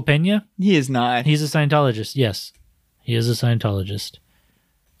 Michael Pena? He is not. He's a Scientologist, yes. He is a Scientologist.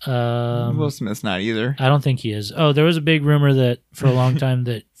 Will Smith's not either. I don't think he is. Oh, there was a big rumor that for a long time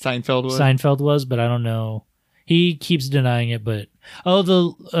that Seinfeld was, but I don't know. He keeps denying it, but... Oh,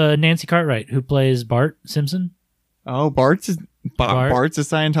 the Nancy Cartwright, who plays Bart Simpson. Oh, Bart's a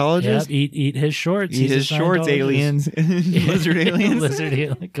Scientologist? Yeah, eat his shorts. Eat his shorts, aliens. Lizard aliens. Lizard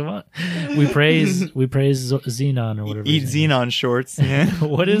aliens. Come on. We praise Xenon or whatever. Eat Xenon shorts. Yeah.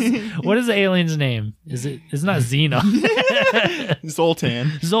 What is the alien's name? It's not Xenon.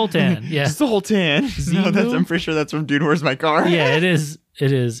 Zoltan, yeah. Zoltan. No, I'm pretty sure that's from Dude, Where's My Car? Yeah, it is.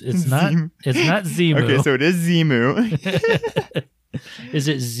 It's not Zemu. Okay, so it is Zemu. Is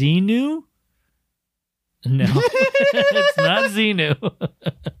it Xenu? No, it's not Xenu.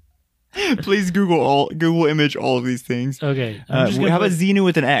 Please Google image all of these things. Okay. How about Xenu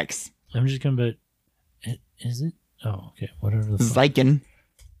with an X? I'm just gonna put. Is it? Oh, okay. Whatever the Zyken.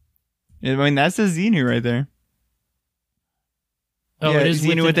 I mean, that's a Xenu right there. Oh, it is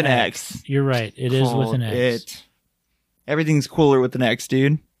Xenu with an X. You're right. It is with an X. Everything's cooler with an X,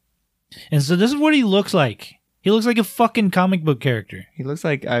 dude. And so this is what he looks like. He looks like a fucking comic book character. He looks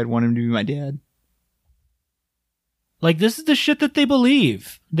like I'd want him to be my dad. Like, this is the shit that they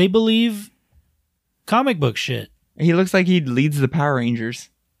believe. They believe comic book shit. He looks like he leads the Power Rangers.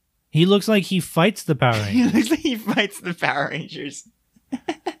 He looks like he fights the Power Rangers. He looks like he fights the Power Rangers.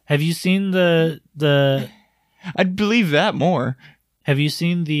 Have you seen the? I'd believe that more. Have you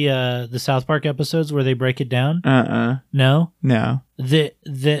seen the South Park episodes where they break it down? No? No.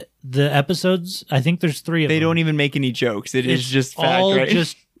 The episodes, I think there's 3 of them. They don't even make any jokes. It's just fact, all right?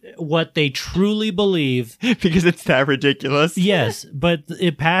 just what they truly believe. Because it's that ridiculous. Yes, but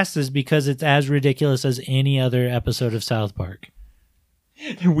it passes because it's as ridiculous as any other episode of South Park.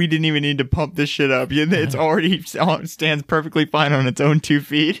 We didn't even need to pump this shit up. It's already stands perfectly fine on its own 2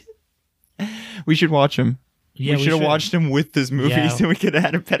 feet. We should watch them. Yeah, we should have watched him with this movie so we could have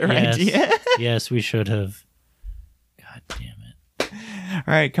had a better idea. Yes, we should have. God damn it.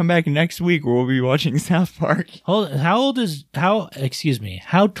 All right, come back next week where we'll be watching South Park. How tall is John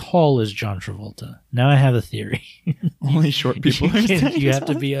Travolta? Now I have a theory. Only short people you have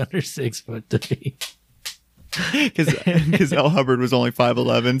to be under 6 foot to be. Because L. Hubbard was only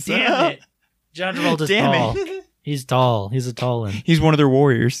 5'11". So. Damn it. John Travolta's tall. He's tall. He's a tall one. He's one of their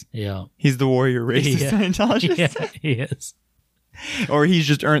warriors. Yeah. He's the warrior race of Scientologists. Yeah, he is. Or he's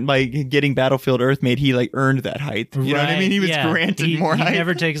just earned, like, getting Battlefield Earth made, he, like, earned that height. You know what I mean? He was granted more height. He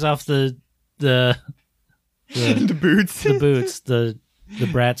never takes off the the boots. The boots. The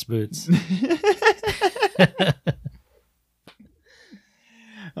Bratz boots.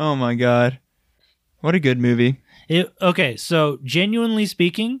 Oh, my God. What a good movie. Okay, so, genuinely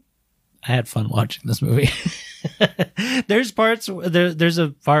speaking, I had fun watching this movie. There's a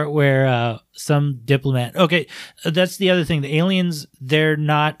part where some diplomat. Okay, that's the other thing. The aliens, they're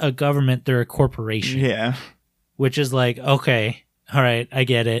not a government; they're a corporation. Yeah, which is like, okay, all right, I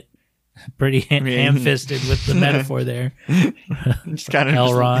get it. Pretty ham-fisted with the metaphor there. Just kind of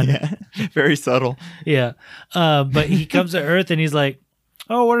Elrond, very subtle. Yeah, but he comes to Earth and he's like,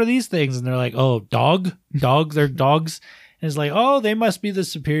 "Oh, what are these things?" And they're like, "Oh, dogs. They're dogs." And it's like, oh, they must be the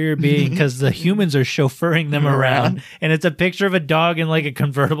superior being because the humans are chauffeuring them around. And it's a picture of a dog in like a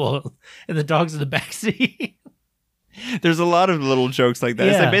convertible and the dog's in the backseat. There's a lot of little jokes like that.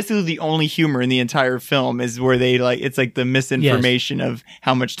 Yeah. It's like basically the only humor in the entire film is where they like, it's like the misinformation of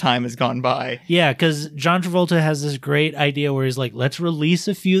how much time has gone by. Yeah, because John Travolta has this great idea where he's like, let's release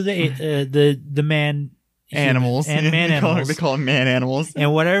a few of the man animals and man animals. They call them man animals.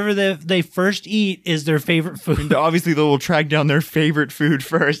 And whatever they first eat is their favorite food. Obviously, they will track down their favorite food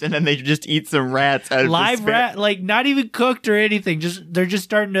first, and then they just eat some rats out of live rat, like not even cooked or anything. They're just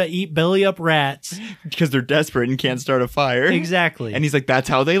starting to eat belly up rats because they're desperate and can't start a fire. Exactly. And he's like, "That's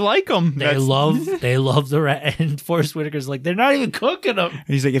how they like them. They love the rat." And Forrest Whitaker's like, "They're not even cooking them." And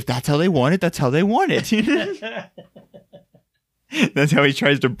he's like, "If that's how they want it, that's how they want it." That's how he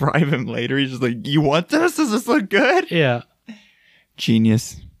tries to bribe him later. He's just like, "You want this? Does this look good?" Yeah.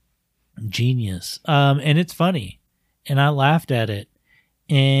 Genius. And it's funny. And I laughed at it.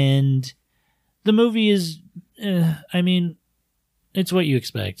 And the movie is, I mean, it's what you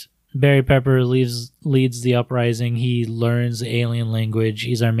expect. Barry Pepper leads the uprising. He learns the alien language.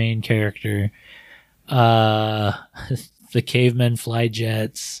 He's our main character. The cavemen fly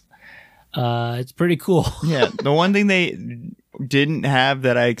jets. It's pretty cool. Yeah. The one thing they didn't have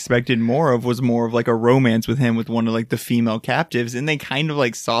that I expected more of was more of like a romance with him with one of like the female captives, and they kind of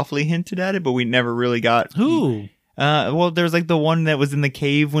like softly hinted at it, but we never really got who. Well, there's like the one that was in the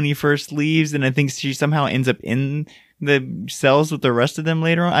cave when he first leaves, and I think she somehow ends up in the cells with the rest of them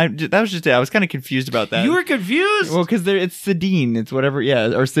later on. That was just it. I was kind of confused about that. You were confused? Well, because it's Sadine. It's whatever.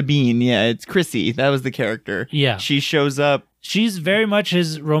 Yeah. Or Sabine. Yeah. It's Chrissy. That was the character. Yeah. She shows up. She's very much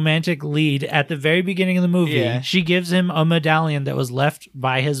his romantic lead at the very beginning of the movie. Yeah. She gives him a medallion that was left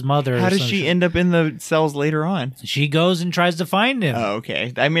by his mother. How does she end up in the cells later on? She goes and tries to find him. Oh,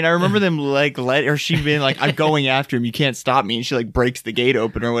 okay. I mean, I remember them like she being like, "I'm going after him. You can't stop me." And she like breaks the gate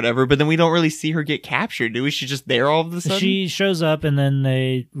open or whatever. But then we don't really see her get captured, do we? She's just there all of a sudden. She shows up and then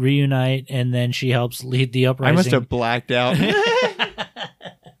they reunite, and then she helps lead the uprising. I must have blacked out.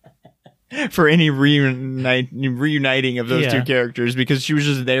 For any reuniting of those two characters, because she was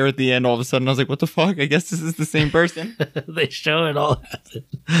just there at the end all of a sudden. I was like, what the fuck? I guess this is the same person. They show it all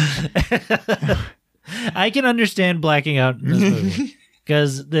happen. I can understand blacking out in this movie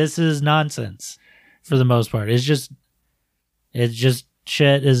because this is nonsense for the most part. It's just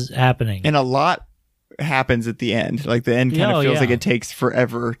shit is happening. And a lot happens at the end. Like the end kind of feels like it takes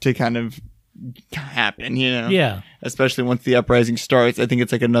forever to kind of happen, you know? Yeah. Especially once the uprising starts. I think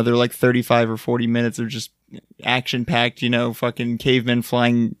it's like another like 35 or 40 minutes of just action packed, you know, fucking cavemen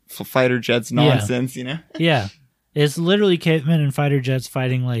flying fighter jets nonsense, you know? Yeah. It's literally cavemen and fighter jets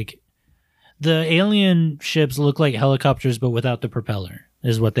fighting. Like the alien ships look like helicopters, but without the propeller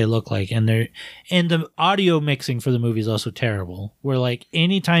is what they look like. And the audio mixing for the movie is also terrible, where like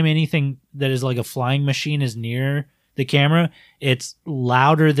anytime anything that is like a flying machine is near the camera, it's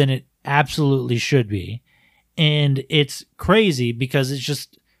louder than it absolutely should be. And it's crazy because it's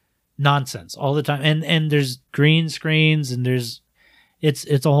just nonsense all the time. And there's green screens and it's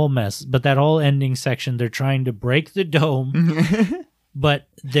a whole mess. But that whole ending section, they're trying to break the dome. But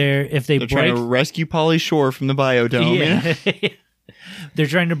they're trying to rescue Pauly Shore from the biodome. Yeah. They're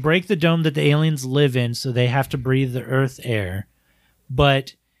trying to break the dome that the aliens live in, so they have to breathe the Earth air.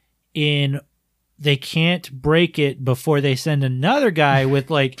 But they can't break it before they send another guy with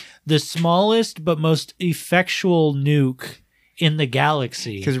like the smallest but most effectual nuke in the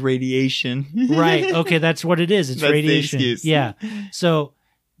galaxy. Because radiation. Right. Okay, that's what it is. It's radiation. Yeah. So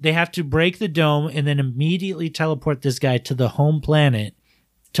they have to break the dome and then immediately teleport this guy to the home planet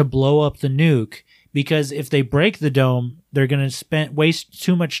to blow up the nuke. Because if they break the dome, they're going to waste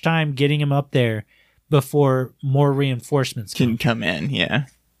too much time getting him up there before more reinforcements can come in. Yeah.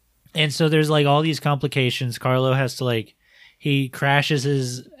 And so there's like all these complications. Carlo has to he crashes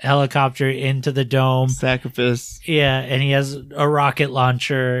his helicopter into the dome. Sacrifice. Yeah. And he has a rocket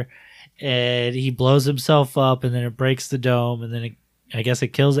launcher and he blows himself up and then it breaks the dome and then I guess it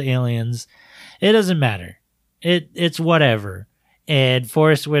kills the aliens. It doesn't matter. It's whatever. And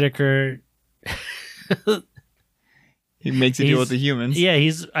Forrest Whitaker, he makes a deal with the humans. Yeah.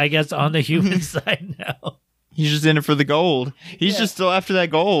 He's, I guess, on the human side now. He's just in it for the gold. He's just still after that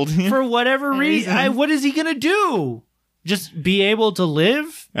gold. For whatever reason. What is he going to do? Just be able to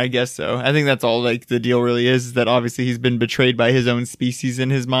live? I guess so. I think that's all like the deal really is that obviously he's been betrayed by his own species in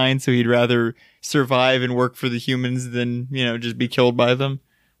his mind. So he'd rather survive and work for the humans than, you know, just be killed by them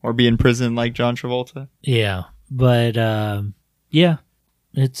or be in prison like John Travolta. Yeah. But, yeah.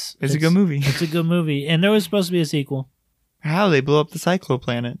 It's a good movie. It's a good movie. And there was supposed to be a sequel. How? They blew up the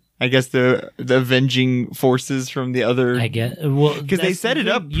Cycloplanet. I guess the avenging forces from the other. I guess. Well, because they set it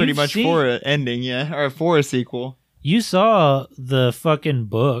up pretty much for an ending, yeah, or for a sequel. You saw the fucking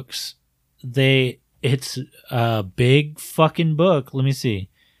books. It's a big fucking book. Let me see.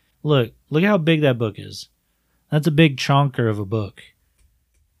 Look how big that book is. That's a big chonker of a book.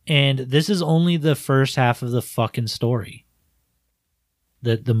 And this is only the first half of the fucking story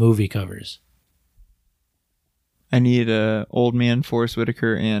that the movie covers. I need old man Forrest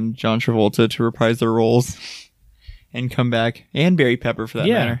Whitaker and John Travolta to reprise their roles and come back, and Barry Pepper for that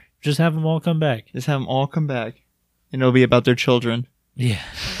matter. Just have them all come back. Just have them all come back, and it'll be about their children. Yeah.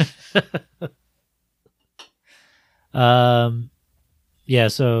 Yeah,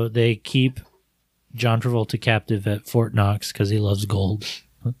 so they keep John Travolta captive at Fort Knox because he loves gold.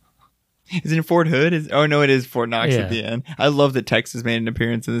 Is it Fort Hood? Oh, no, it is Fort Knox at the end. I love that Texas made an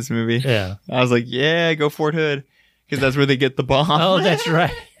appearance in this movie. Yeah. I was like, yeah, go Fort Hood. Because that's where they get the bomb. Oh, that's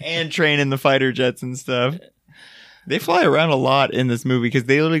right. And train in the fighter jets and stuff. They fly around a lot in this movie because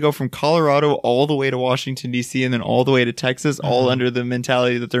they literally go from Colorado all the way to Washington, D.C. and then all the way to Texas, all under the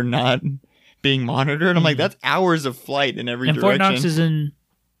mentality that they're not being monitored. I'm like, that's hours of flight in every direction. And Fort Knox is in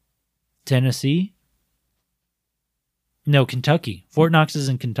Tennessee? No, Kentucky. Fort Knox is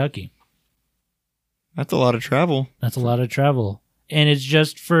in Kentucky. That's a lot of travel. That's a lot of travel. And it's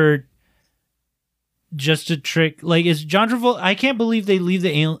just a trick. Like, it's John Travolta. I can't believe they leave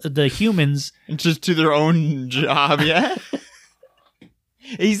the humans just to their own job. Yeah.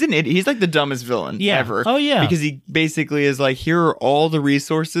 He's like the dumbest villain ever. Oh, yeah. Because he basically is like, here are all the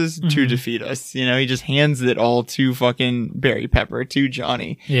resources to defeat us. You know, he just hands it all to fucking Barry Pepper, to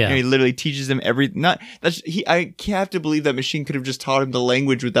Johnny. Yeah. And he literally teaches him I have to believe that machine could have just taught him the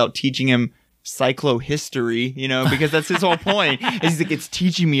language without teaching him cyclo-history, you know, because that's his whole point. He's like, it's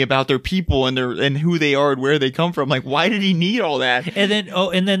teaching me about their people and who they are and where they come from. Like, why did he need all that? And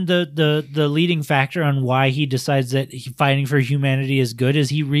then the leading factor on why he decides that fighting for humanity is good is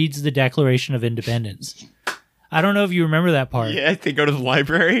he reads the Declaration of Independence. I don't know if you remember that part. Yeah, they go to the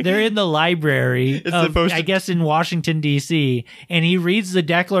library. They're in the library, I guess, in Washington, D.C., and he reads the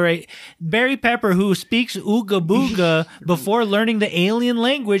Declaration. Barry Pepper, who speaks Ooga Booga before learning the alien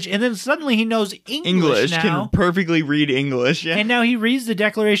language, and then suddenly he knows English now. Can perfectly read English. Yeah. And now he reads the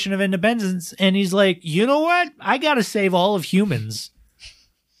Declaration of Independence, and he's like, you know what? I got to save all of humans.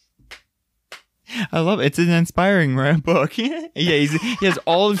 I love it. It's an inspiring book. Yeah, he has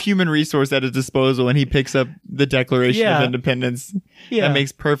all of human resource at his disposal, and he picks up the Declaration of Independence. Yeah, that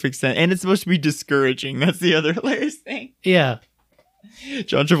makes perfect sense. And it's supposed to be discouraging. That's the other hilarious thing. Yeah.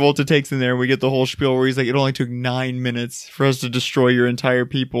 John Travolta takes in there, and we get the whole spiel where he's like, it only took 9 minutes for us to destroy your entire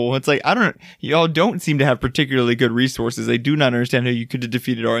people. It's like, y'all don't seem to have particularly good resources. I do not understand how you could have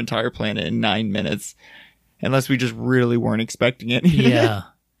defeated our entire planet in 9 minutes. Unless we just really weren't expecting it. Yeah.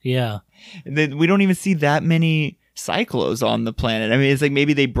 Yeah. And then we don't even see that many cyclos on the planet. I mean, it's like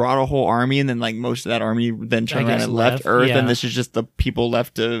maybe they brought a whole army and then like most of that army then turned around and left Earth, and this is just the people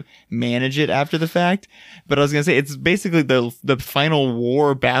left to manage it after the fact. But I was going to say, it's basically the final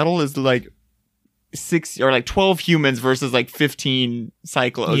war battle is like 6 or like 12 humans versus like 15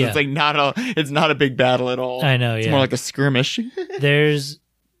 cyclos. Yeah. It's like it's not a big battle at all. I know, It's more like a skirmish. There's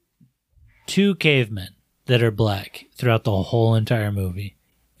 2 cavemen that are black throughout the whole entire movie.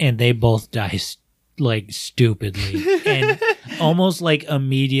 And they both die like stupidly and almost like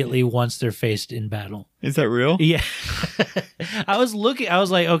immediately once they're faced in battle. Is that real? Yeah. I was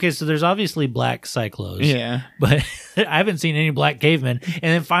like, okay, so there's obviously black cyclos. Yeah. But I haven't seen any black cavemen. And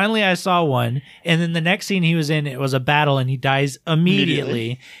then finally I saw one. And then the next scene he was in, it was a battle and he dies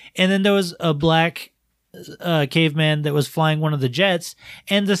immediately. And then there was a black caveman that was flying one of the jets.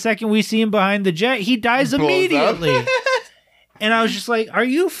 And the second we see him behind the jet, he dies immediately. And I was just like, are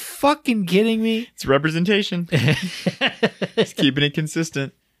you fucking kidding me? It's representation. It's keeping it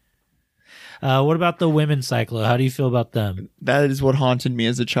consistent. What about the women cyclo? How do you feel about them? That is what haunted me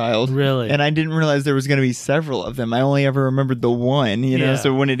as a child. Really? And I didn't realize there was going to be several of them. I only ever remembered the one, you know?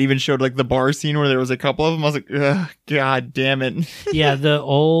 So when it even showed like the bar scene where there was a couple of them, I was like, ugh, God damn it. Yeah, the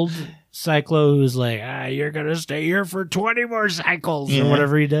old cyclo who's like, you're going to stay here for 20 more cycles or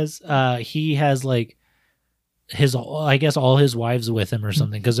whatever he does. He has like, I guess all his wives with him or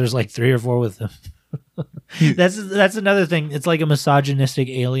something, because there's like 3 or 4 with him. That's another thing. It's like a misogynistic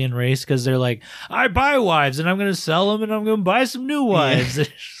alien race because they're like, I buy wives and I'm going to sell them and I'm going to buy some new wives. Yeah.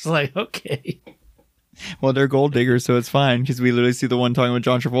 It's like, okay. Well, they're gold diggers, so it's fine because we literally see the one talking with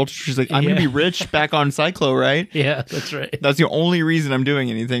John Travolta. She's like, I'm going to be rich back on Cyclo, right? Yeah, that's right. That's the only reason I'm doing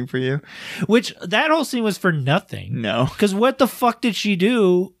anything for you. Which that whole scene was for nothing. No. Because what the fuck did she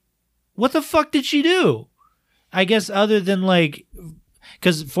do? I guess other than like,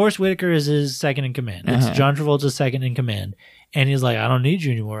 because Forrest Whitaker is his second in command. It's John Travolta's second in command. And he's like, I don't need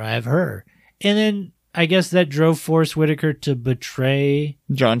you anymore. I have her. And then I guess that drove Forrest Whitaker to betray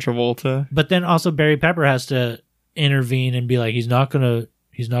John Travolta. But then also Barry Pepper has to intervene and be like, he's not gonna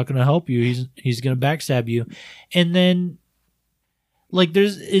help you. He's gonna backstab you. And then like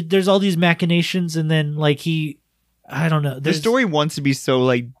there's all these machinations, and then like I don't know. The story wants to be so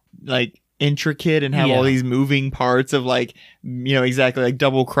like intricate and have all these moving parts of like, you know, exactly like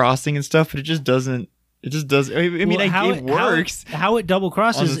double crossing and stuff, but it just doesn't. It just doesn't. I mean, it works. How it double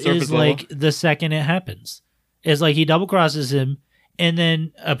crosses is like the second it happens. It's like he double crosses him, and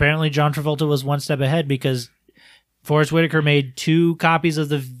then apparently John Travolta was one step ahead because Forrest Whitaker made 2 copies of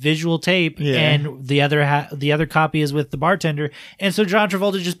the visual tape, and the other copy is with the bartender. And so John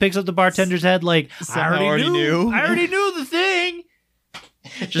Travolta just picks up the bartender's head like, I already knew the thing.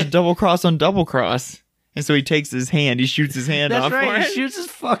 Just double cross on double cross. And so he takes his hand. He shoots his hand off. That's right. He shoots his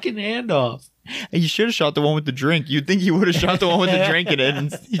fucking hand off. You should have shot the one with the drink. You'd think he would have shot the one with the drink in it,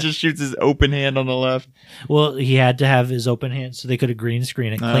 and he just shoots his open hand on the left. Well, he had to have his open hand so they could have green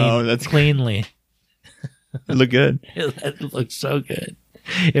screen it that's cleanly. It looked good. It looked so good.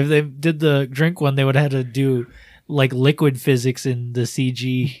 If they did the drink one, they would have had to do like liquid physics in the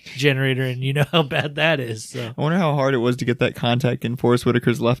CG generator, and you know how bad that is. So. I wonder how hard it was to get that contact in Forrest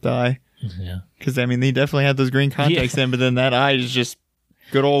Whitaker's left eye. Yeah. Because, I mean, they definitely had those green contacts in, but then that eye is just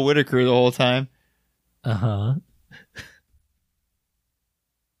good old Whitaker the whole time. Uh-huh.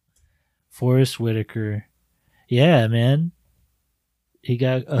 Forrest Whitaker. Yeah, man. He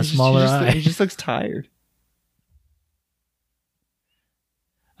got a smaller eye. He just looks tired.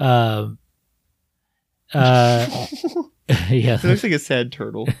 Yeah. He looks like a sad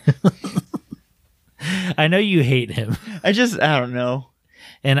turtle. I know you hate him. I don't know.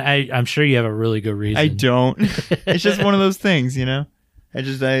 And I'm sure you have a really good reason. I don't. It's just one of those things, you know?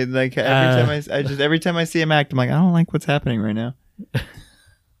 Every time I see him act, I'm like, I don't like what's happening right now.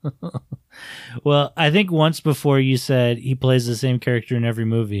 Well, I think once before you said he plays the same character in every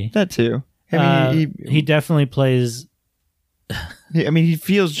movie. That too. I mean, he definitely plays. I mean, he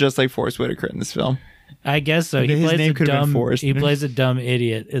feels just like Forrest Whitaker in this film. I guess so. He plays a dumb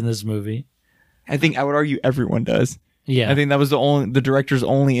idiot in this movie. I would argue everyone does. Yeah. I think that was the director's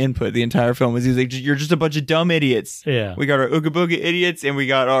only input the entire film was he was like, you're just a bunch of dumb idiots. Yeah. We got our Ooga Booga idiots and we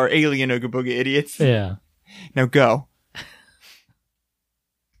got our alien Ooga Booga idiots. Yeah. Now go.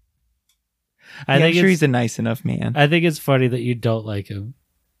 I'm sure he's a nice enough man. I think it's funny that you don't like him.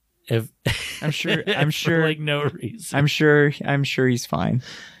 I'm sure for like no reason. I'm sure he's fine.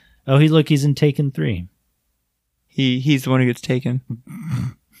 Oh, he's in Taken 3. He's the one who gets taken.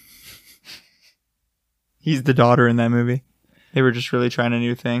 He's the daughter in that movie. They were just really trying a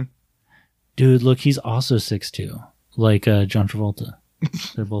new thing. Dude, look, he's also 6'2", like John Travolta.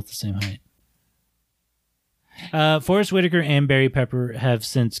 They're both the same height. Forrest Whitaker and Barry Pepper have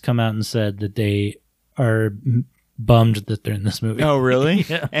since come out and said that they are bummed that they're in this movie. Oh, really?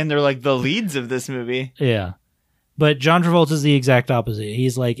 Yeah. And they're like the leads of this movie. Yeah. But John Travolta's the exact opposite.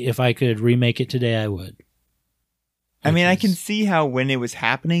 He's like, if I could remake it today, I would. I mean, I can see how when it was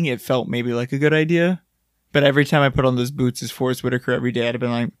happening, it felt maybe like a good idea. But every time I put on those boots as Forrest Whitaker every day, I'd have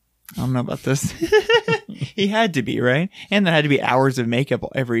been like, I don't know about this. He had to be, right? And there had to be hours of makeup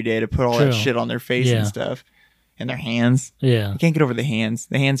every day to put all that shit on their face and stuff. And their hands. Yeah. I can't get over the hands.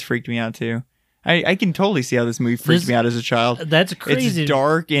 The hands freaked me out too. I can totally see how this movie freaked me out as a child. That's crazy. It's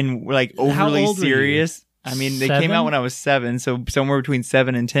dark and like overly serious. I mean, they 7? came out when I was 7, so somewhere between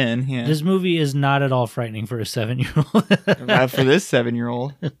 7 and 10. Yeah. This movie is not at all frightening for a 7-year-old. Not for this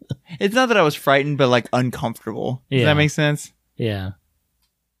 7-year-old. It's not that I was frightened, but like uncomfortable. Does that make sense? Yeah.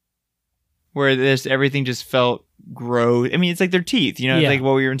 Where everything just felt gross. I mean, it's like their teeth, you know, it's like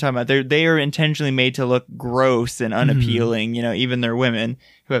what we were talking about. They are intentionally made to look gross and unappealing, you know, even they're women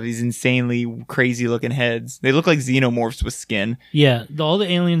who have these insanely crazy looking heads. They look like xenomorphs with skin. Yeah, all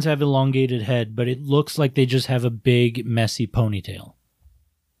the aliens have elongated head, but it looks like they just have a big, messy ponytail.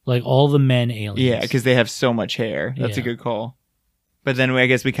 Like all the men aliens. Yeah, because they have so much hair. That's a good call. But then I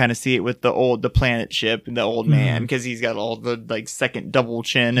guess we kind of see it with the planet ship and the old man because he's got all the like second double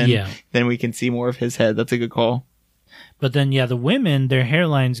chin and then we can see more of his head. That's a good call. But then, the women, their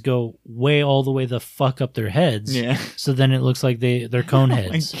hairlines go all the way the fuck up their heads. Yeah. So then it looks like they're cone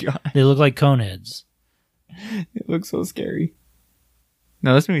heads. Oh my God. They look like cone heads. It looks so scary.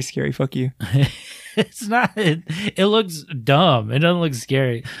 No, this movie's scary. Fuck you. It's not. It looks dumb. It doesn't look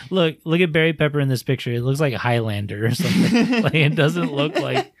scary. Look at Barry Pepper in this picture. It looks like Highlander or something. Like it doesn't look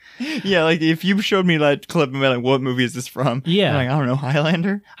like. Yeah, like if you showed me that clip and be like, "What movie is this from?" Yeah, I'm like I don't know,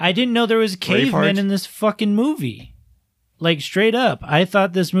 Highlander. I didn't know there was cavemen in this fucking movie. Like straight up, I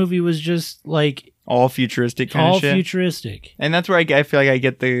thought this movie was just like all futuristic kind of shit. All futuristic. And that's where I feel like I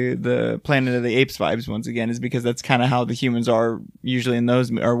get the Planet of the Apes vibes once again, is because that's kind of how the humans are usually in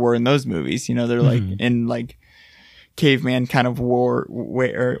those, or were in those movies. You know, they're like in like caveman kind of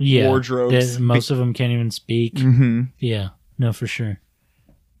wardrobes. Most of them can't even speak. Mm-hmm. Yeah, no, for sure.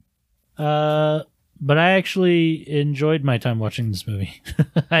 But I actually enjoyed my time watching this movie.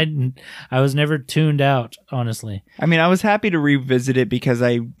 I was never tuned out, honestly. I mean, I was happy to revisit it because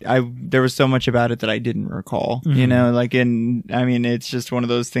there was so much about it that I didn't recall. Mm-hmm. You know, like it's just one of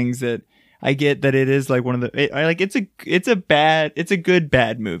those things that I get that it is like one of the it's a good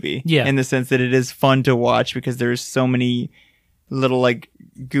bad movie. Yeah. In the sense that it is fun to watch because there's so many little like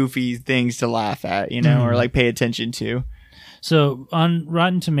goofy things to laugh at, you know, or like pay attention to. So on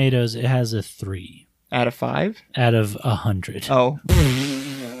Rotten Tomatoes, it has a 3 out of 5 out of 100. Oh.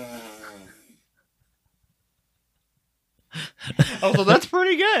 Oh, so that's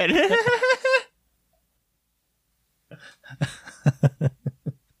pretty good.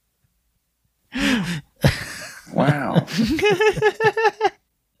 Wow.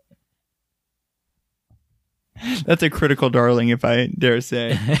 That's a critical darling, if I dare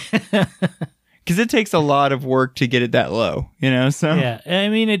say. Because it takes a lot of work to get it that low, you know? So yeah, I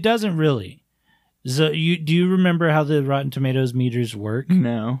mean, it doesn't really. So do you remember how the Rotten Tomatoes meters work?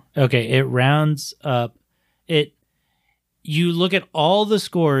 No. Okay, it rounds up. You look at all the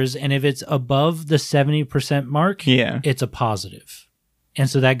scores, and if it's above the 70% mark, it's a positive. And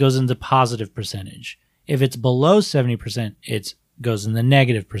so that goes into positive percentage. If it's below 70%, it goes in the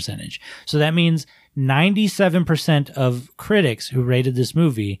negative percentage. So that means 97% of critics who rated this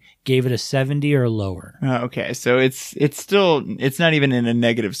movie gave it a 70 or lower. Okay, so it's not even in a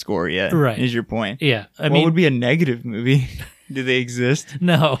negative score yet, right? Is your point? Yeah, what would be a negative movie? Do they exist?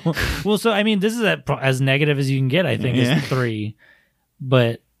 No. Well, so I mean, this is as negative as you can get. I think is 3,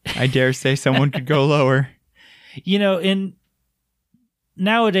 but I dare say someone could go lower. You know,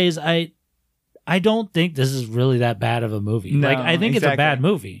 nowadays, I don't think this is really that bad of a movie. No, like, I think it's a bad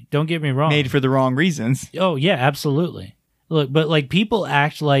movie. Don't get me wrong. Made for the wrong reasons. Oh, yeah, absolutely. Look, but like people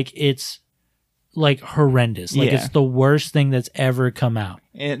act like it's like horrendous. Like it's the worst thing that's ever come out.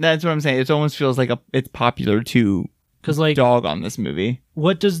 And that's what I'm saying. It almost feels like it's popular to dog on this movie.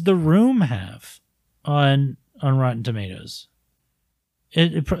 What does The Room have on Rotten Tomatoes?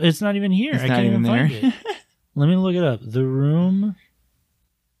 It's not even here. I can't even find it. Let me look it up. The Room...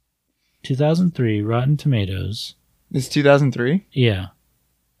 2003, Rotten Tomatoes. It's 2003? Yeah.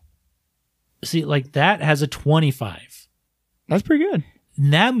 See, like that has a 25. That's pretty good.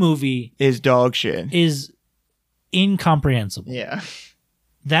 And that movie is dog shit. Is incomprehensible. Yeah.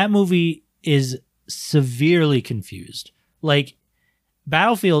 That movie is severely confused. Like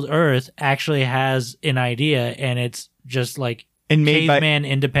Battlefield Earth actually has an idea, and it's just like Caveman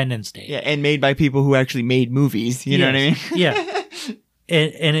Independence Day. Yeah, and made by people who actually made movies. You know what I mean? Yeah.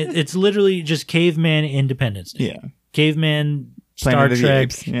 And it's literally just Caveman Independence Day. Yeah. Caveman, Planet Star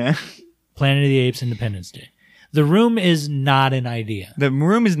Trek, Planet of the Apes, Independence Day. The Room is not an idea. The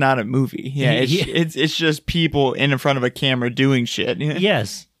Room is not a movie. Yeah, it's just people in front of a camera doing shit.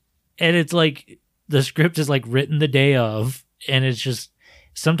 Yes. And it's like the script is like written the day of, and it's just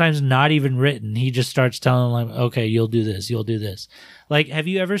sometimes not even written. He just starts telling them, okay, you'll do this, you'll do this. Like, have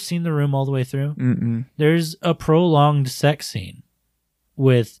you ever seen The Room all the way through? Mm-mm. There's a prolonged sex scene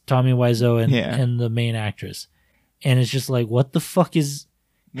with Tommy Wiseau and the main actress. And it's just like, what the fuck is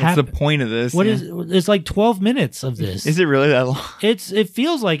What's the point of this? It's like 12 minutes of this. Is it really that long? It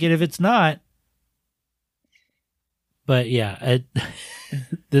feels like it if it's not. But yeah,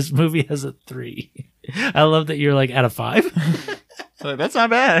 this movie has a 3. I love that you're like out of 5. So that's not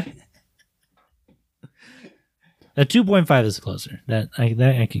bad. A 2.5 is closer. That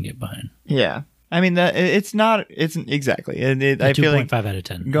I can get behind. Yeah. I mean, it's exactly. I feel like 2.5 out of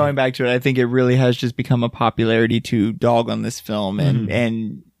 10. Going back to it, I think it really has just become a popularity to dog on this film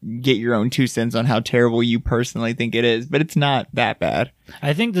and get your own 2 cents on how terrible you personally think it is. But it's not that bad.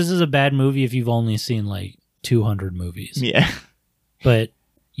 I think this is a bad movie if you've only seen like 200 movies. Yeah. But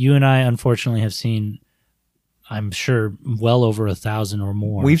you and I, unfortunately, have seen, I'm sure, well over 1,000 or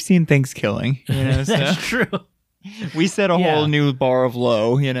more. We've seen Thanksgiving. You know, That's true. We set a whole new bar of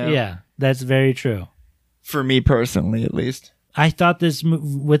low, you know. Yeah. That's very true. For me personally, at least. I thought this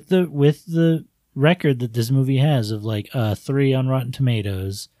with the record that this movie has of like 3 on Rotten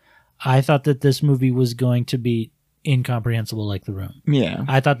Tomatoes, I thought that this movie was going to be incomprehensible like The Room. Yeah.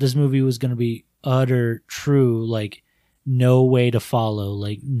 I thought this movie was going to be utter, true, like no way to follow,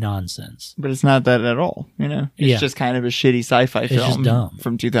 like nonsense. But it's not that at all, you know? It's just kind of a shitty sci-fi film just dumb.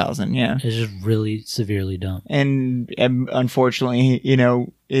 From 2000, yeah. It's just really severely dumb. And unfortunately, you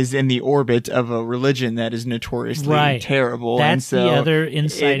know, is in the orbit of a religion that is notoriously terrible. That's the other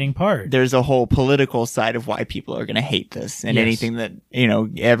inciting part. There's a whole political side of why people are going to hate this. And anything that, you know,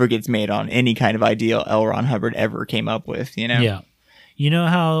 ever gets made on any kind of idea L. Ron Hubbard ever came up with, you know? Yeah. You know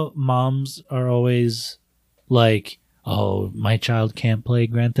how moms are always like, oh, my child can't play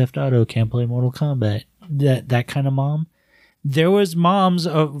Grand Theft Auto, can't play Mortal Kombat. That kind of mom. There was moms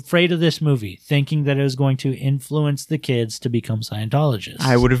afraid of this movie, thinking that it was going to influence the kids to become Scientologists.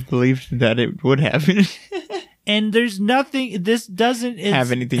 I would have believed that it would have. And there's nothing, this doesn't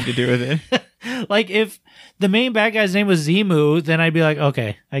have anything to do with it. Like, if the main bad guy's name was Zimu, then I'd be like,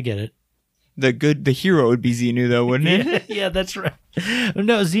 okay, I get it. The hero would be Xenu, though, wouldn't it? Yeah, that's right.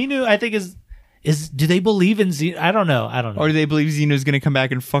 No, Xenu, I think is do they believe in Xenu? I don't know. Or do they believe Xenu's going to come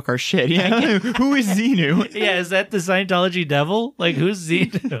back and fuck our shit? Yeah. Who is Xenu? Yeah, is that the Scientology devil? Like, who's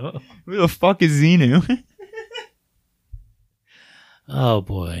Xenu? Who the fuck is Xenu? Oh,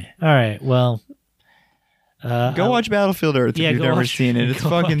 boy. All right, well. Go watch Battlefield Earth if you've never seen it. It's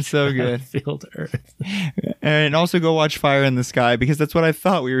fucking so good. Battlefield Earth. And also go watch Fire in the Sky, because that's what I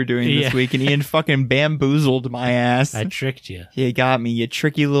thought we were doing this week, and Ian fucking bamboozled my ass. I tricked you. You got me, you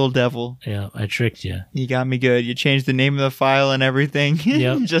tricky little devil. Yeah, I tricked you. You got me good. You changed the name of the file and everything.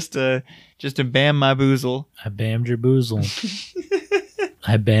 Yep. just to bam my boozle. I bammed your boozle.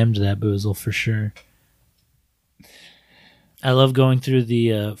 I bammed that boozle for sure. I love going through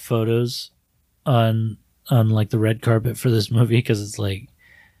the photos on like the red carpet for this movie, because it's like,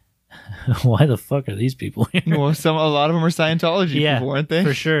 why the fuck are these people here? Well, a lot of them are Scientology people, aren't they?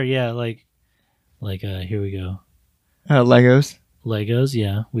 For sure, yeah. Like here we go. Legos. Legos,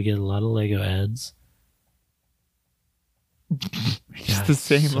 yeah. We get a lot of Lego ads. Just the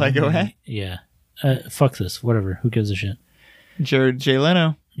same Lego ad? Yeah. Fuck this. Whatever. Who gives a shit? Jay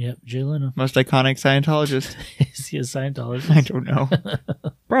Leno. Yep, Jay Leno. Most iconic Scientologist. Is he a Scientologist? I don't know.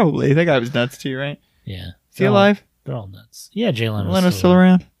 Probably. That guy was nuts too, right? Yeah. Is he alive? They're all nuts. Yeah, Jay Leno's Leno's still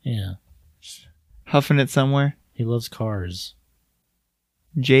around? Yeah. Huffing it somewhere. He loves cars.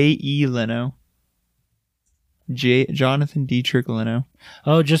 J.E. Leno. Jonathan Dietrich Leno.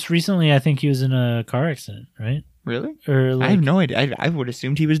 Oh, just recently I think he was in a car accident, right? Really? Or like, I have no idea. I would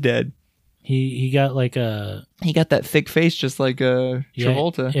assumed he was dead. He got like a... He got that thick face just like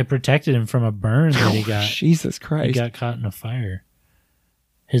Travolta. It protected him from a burn that he got. Jesus Christ. He got caught in a fire.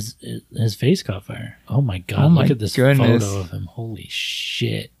 His face caught fire. Oh my God. Look at this photo of him. Holy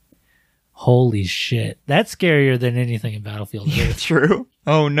shit. Holy shit. That's scarier than anything in Battlefield. Yeah, true.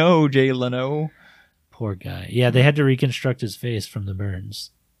 Oh no, Jay Leno. Poor guy. Yeah, they had to reconstruct his face from the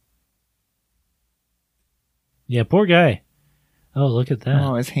burns. Yeah, poor guy. Oh, look at that.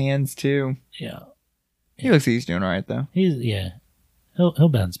 Oh, his hands too. Yeah. He looks like he's doing all right though. He'll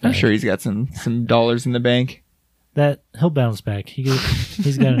bounce back. I'm sure he's got some dollars in the bank. He'll bounce back.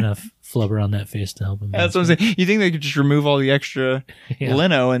 He's got enough flubber on that face to help him. That's what I'm saying. You think they could just remove all the extra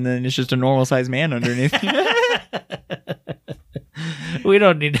Leno and then it's just a normal sized man underneath? We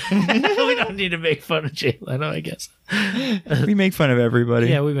don't need to make fun of Jay Leno, I guess. We make fun of everybody.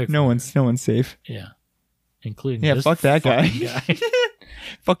 Yeah, we make fun. No one's safe. Yeah. Including this fuck that guy.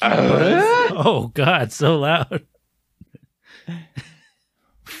 Fuck you, Buzz. Oh God, so loud.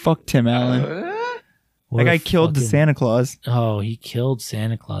 Fuck Tim Allen. That guy killed the Santa Claus. Oh, he killed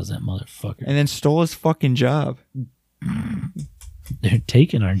Santa Claus, that motherfucker. And then stole his fucking job. They're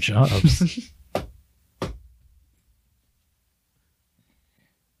taking our jobs.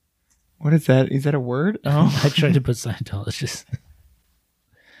 What is that? Is that a word? Oh, I tried to put Scientologist.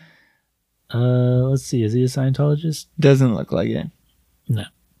 Let's see. Is he a Scientologist? Doesn't look like it. No.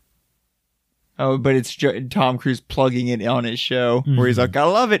 Oh, but it's Tom Cruise plugging it on his show where he's like,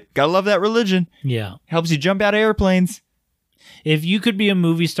 gotta love it. Gotta love that religion. Yeah. Helps you jump out of airplanes. If you could be a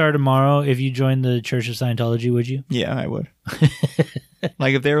movie star tomorrow, if you joined the Church of Scientology, would you? Yeah, I would.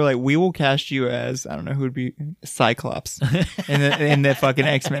 Like if they were like, we will cast you as, I don't know who would be, Cyclops in the fucking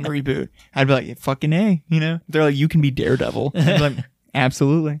X-Men reboot. I'd be like, fucking A, you know? They're like, you can be Daredevil. I'd be like,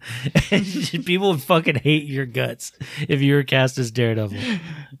 absolutely. People would fucking hate your guts if you were cast as Daredevil.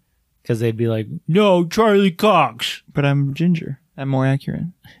 Because they'd be like, no, Charlie Cox. But I'm ginger. I'm more accurate.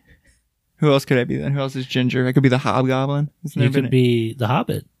 Who else could I be then? Who else is ginger? I could be the Hobgoblin. You could be the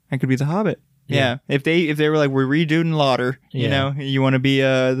Hobbit. I could be the Hobbit. Yeah. If they were like, we're redoing Lauder, you know, you want to be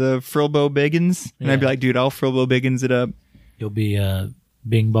the Frilbo Biggins? And I'd be like, dude, I'll Frilbo Biggins it up. You'll be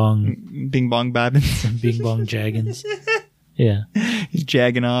Bing Bong Babbins. Bing Bong Jaggins. Yeah. He's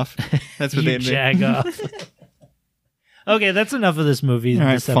jagging off. That's what they jag off. Okay, that's enough of this movie,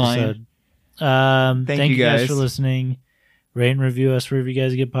 this episode. Thank you guys for listening. Rate and review us wherever you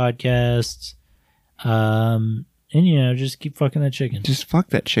guys get podcasts. And, you know, just keep fucking that chicken. Just fuck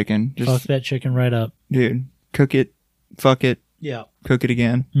that chicken. Fuck that chicken right up. Dude, cook it, fuck it. Yeah. Cook it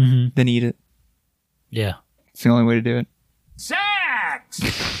again. Then eat it. Yeah. It's the only way to do it. Sex!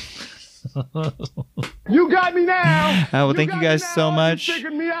 You got me now. Well, thank you guys so much.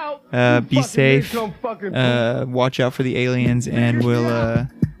 Be safe. Watch out for the aliens, and we'll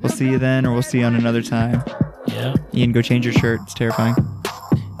see you then, or we'll see you on another time. Yeah. Ian, go change your shirt. It's terrifying.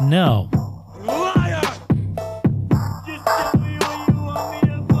 No. Liar! Just tell me what you want me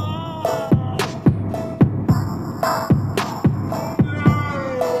to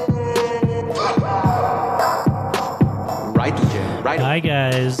Right to jail. Right away. Bye,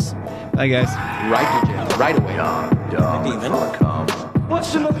 guys. Bye, guys. Right to jail. Right away. Demon.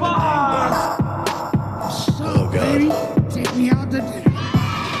 What's in the box? Oh, God. Take me out to dinner.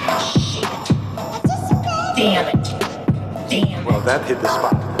 Damn it. Damn. Well, that hit the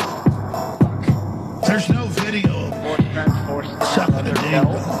spot. There's no video. Sucking the dick.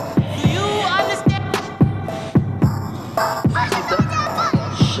 You understand?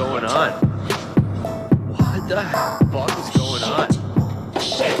 What's going on? What the fuck is going on?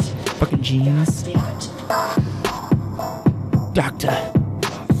 Shit. Fucking jeans. Damn it. Doctor.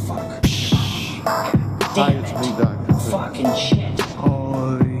 Fuck. Damn it. Fucking shit.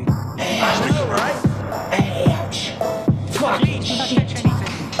 I know, right? Ouch. Fucking shit.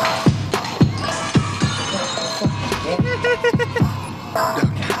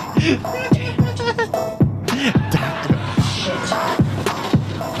 Fucking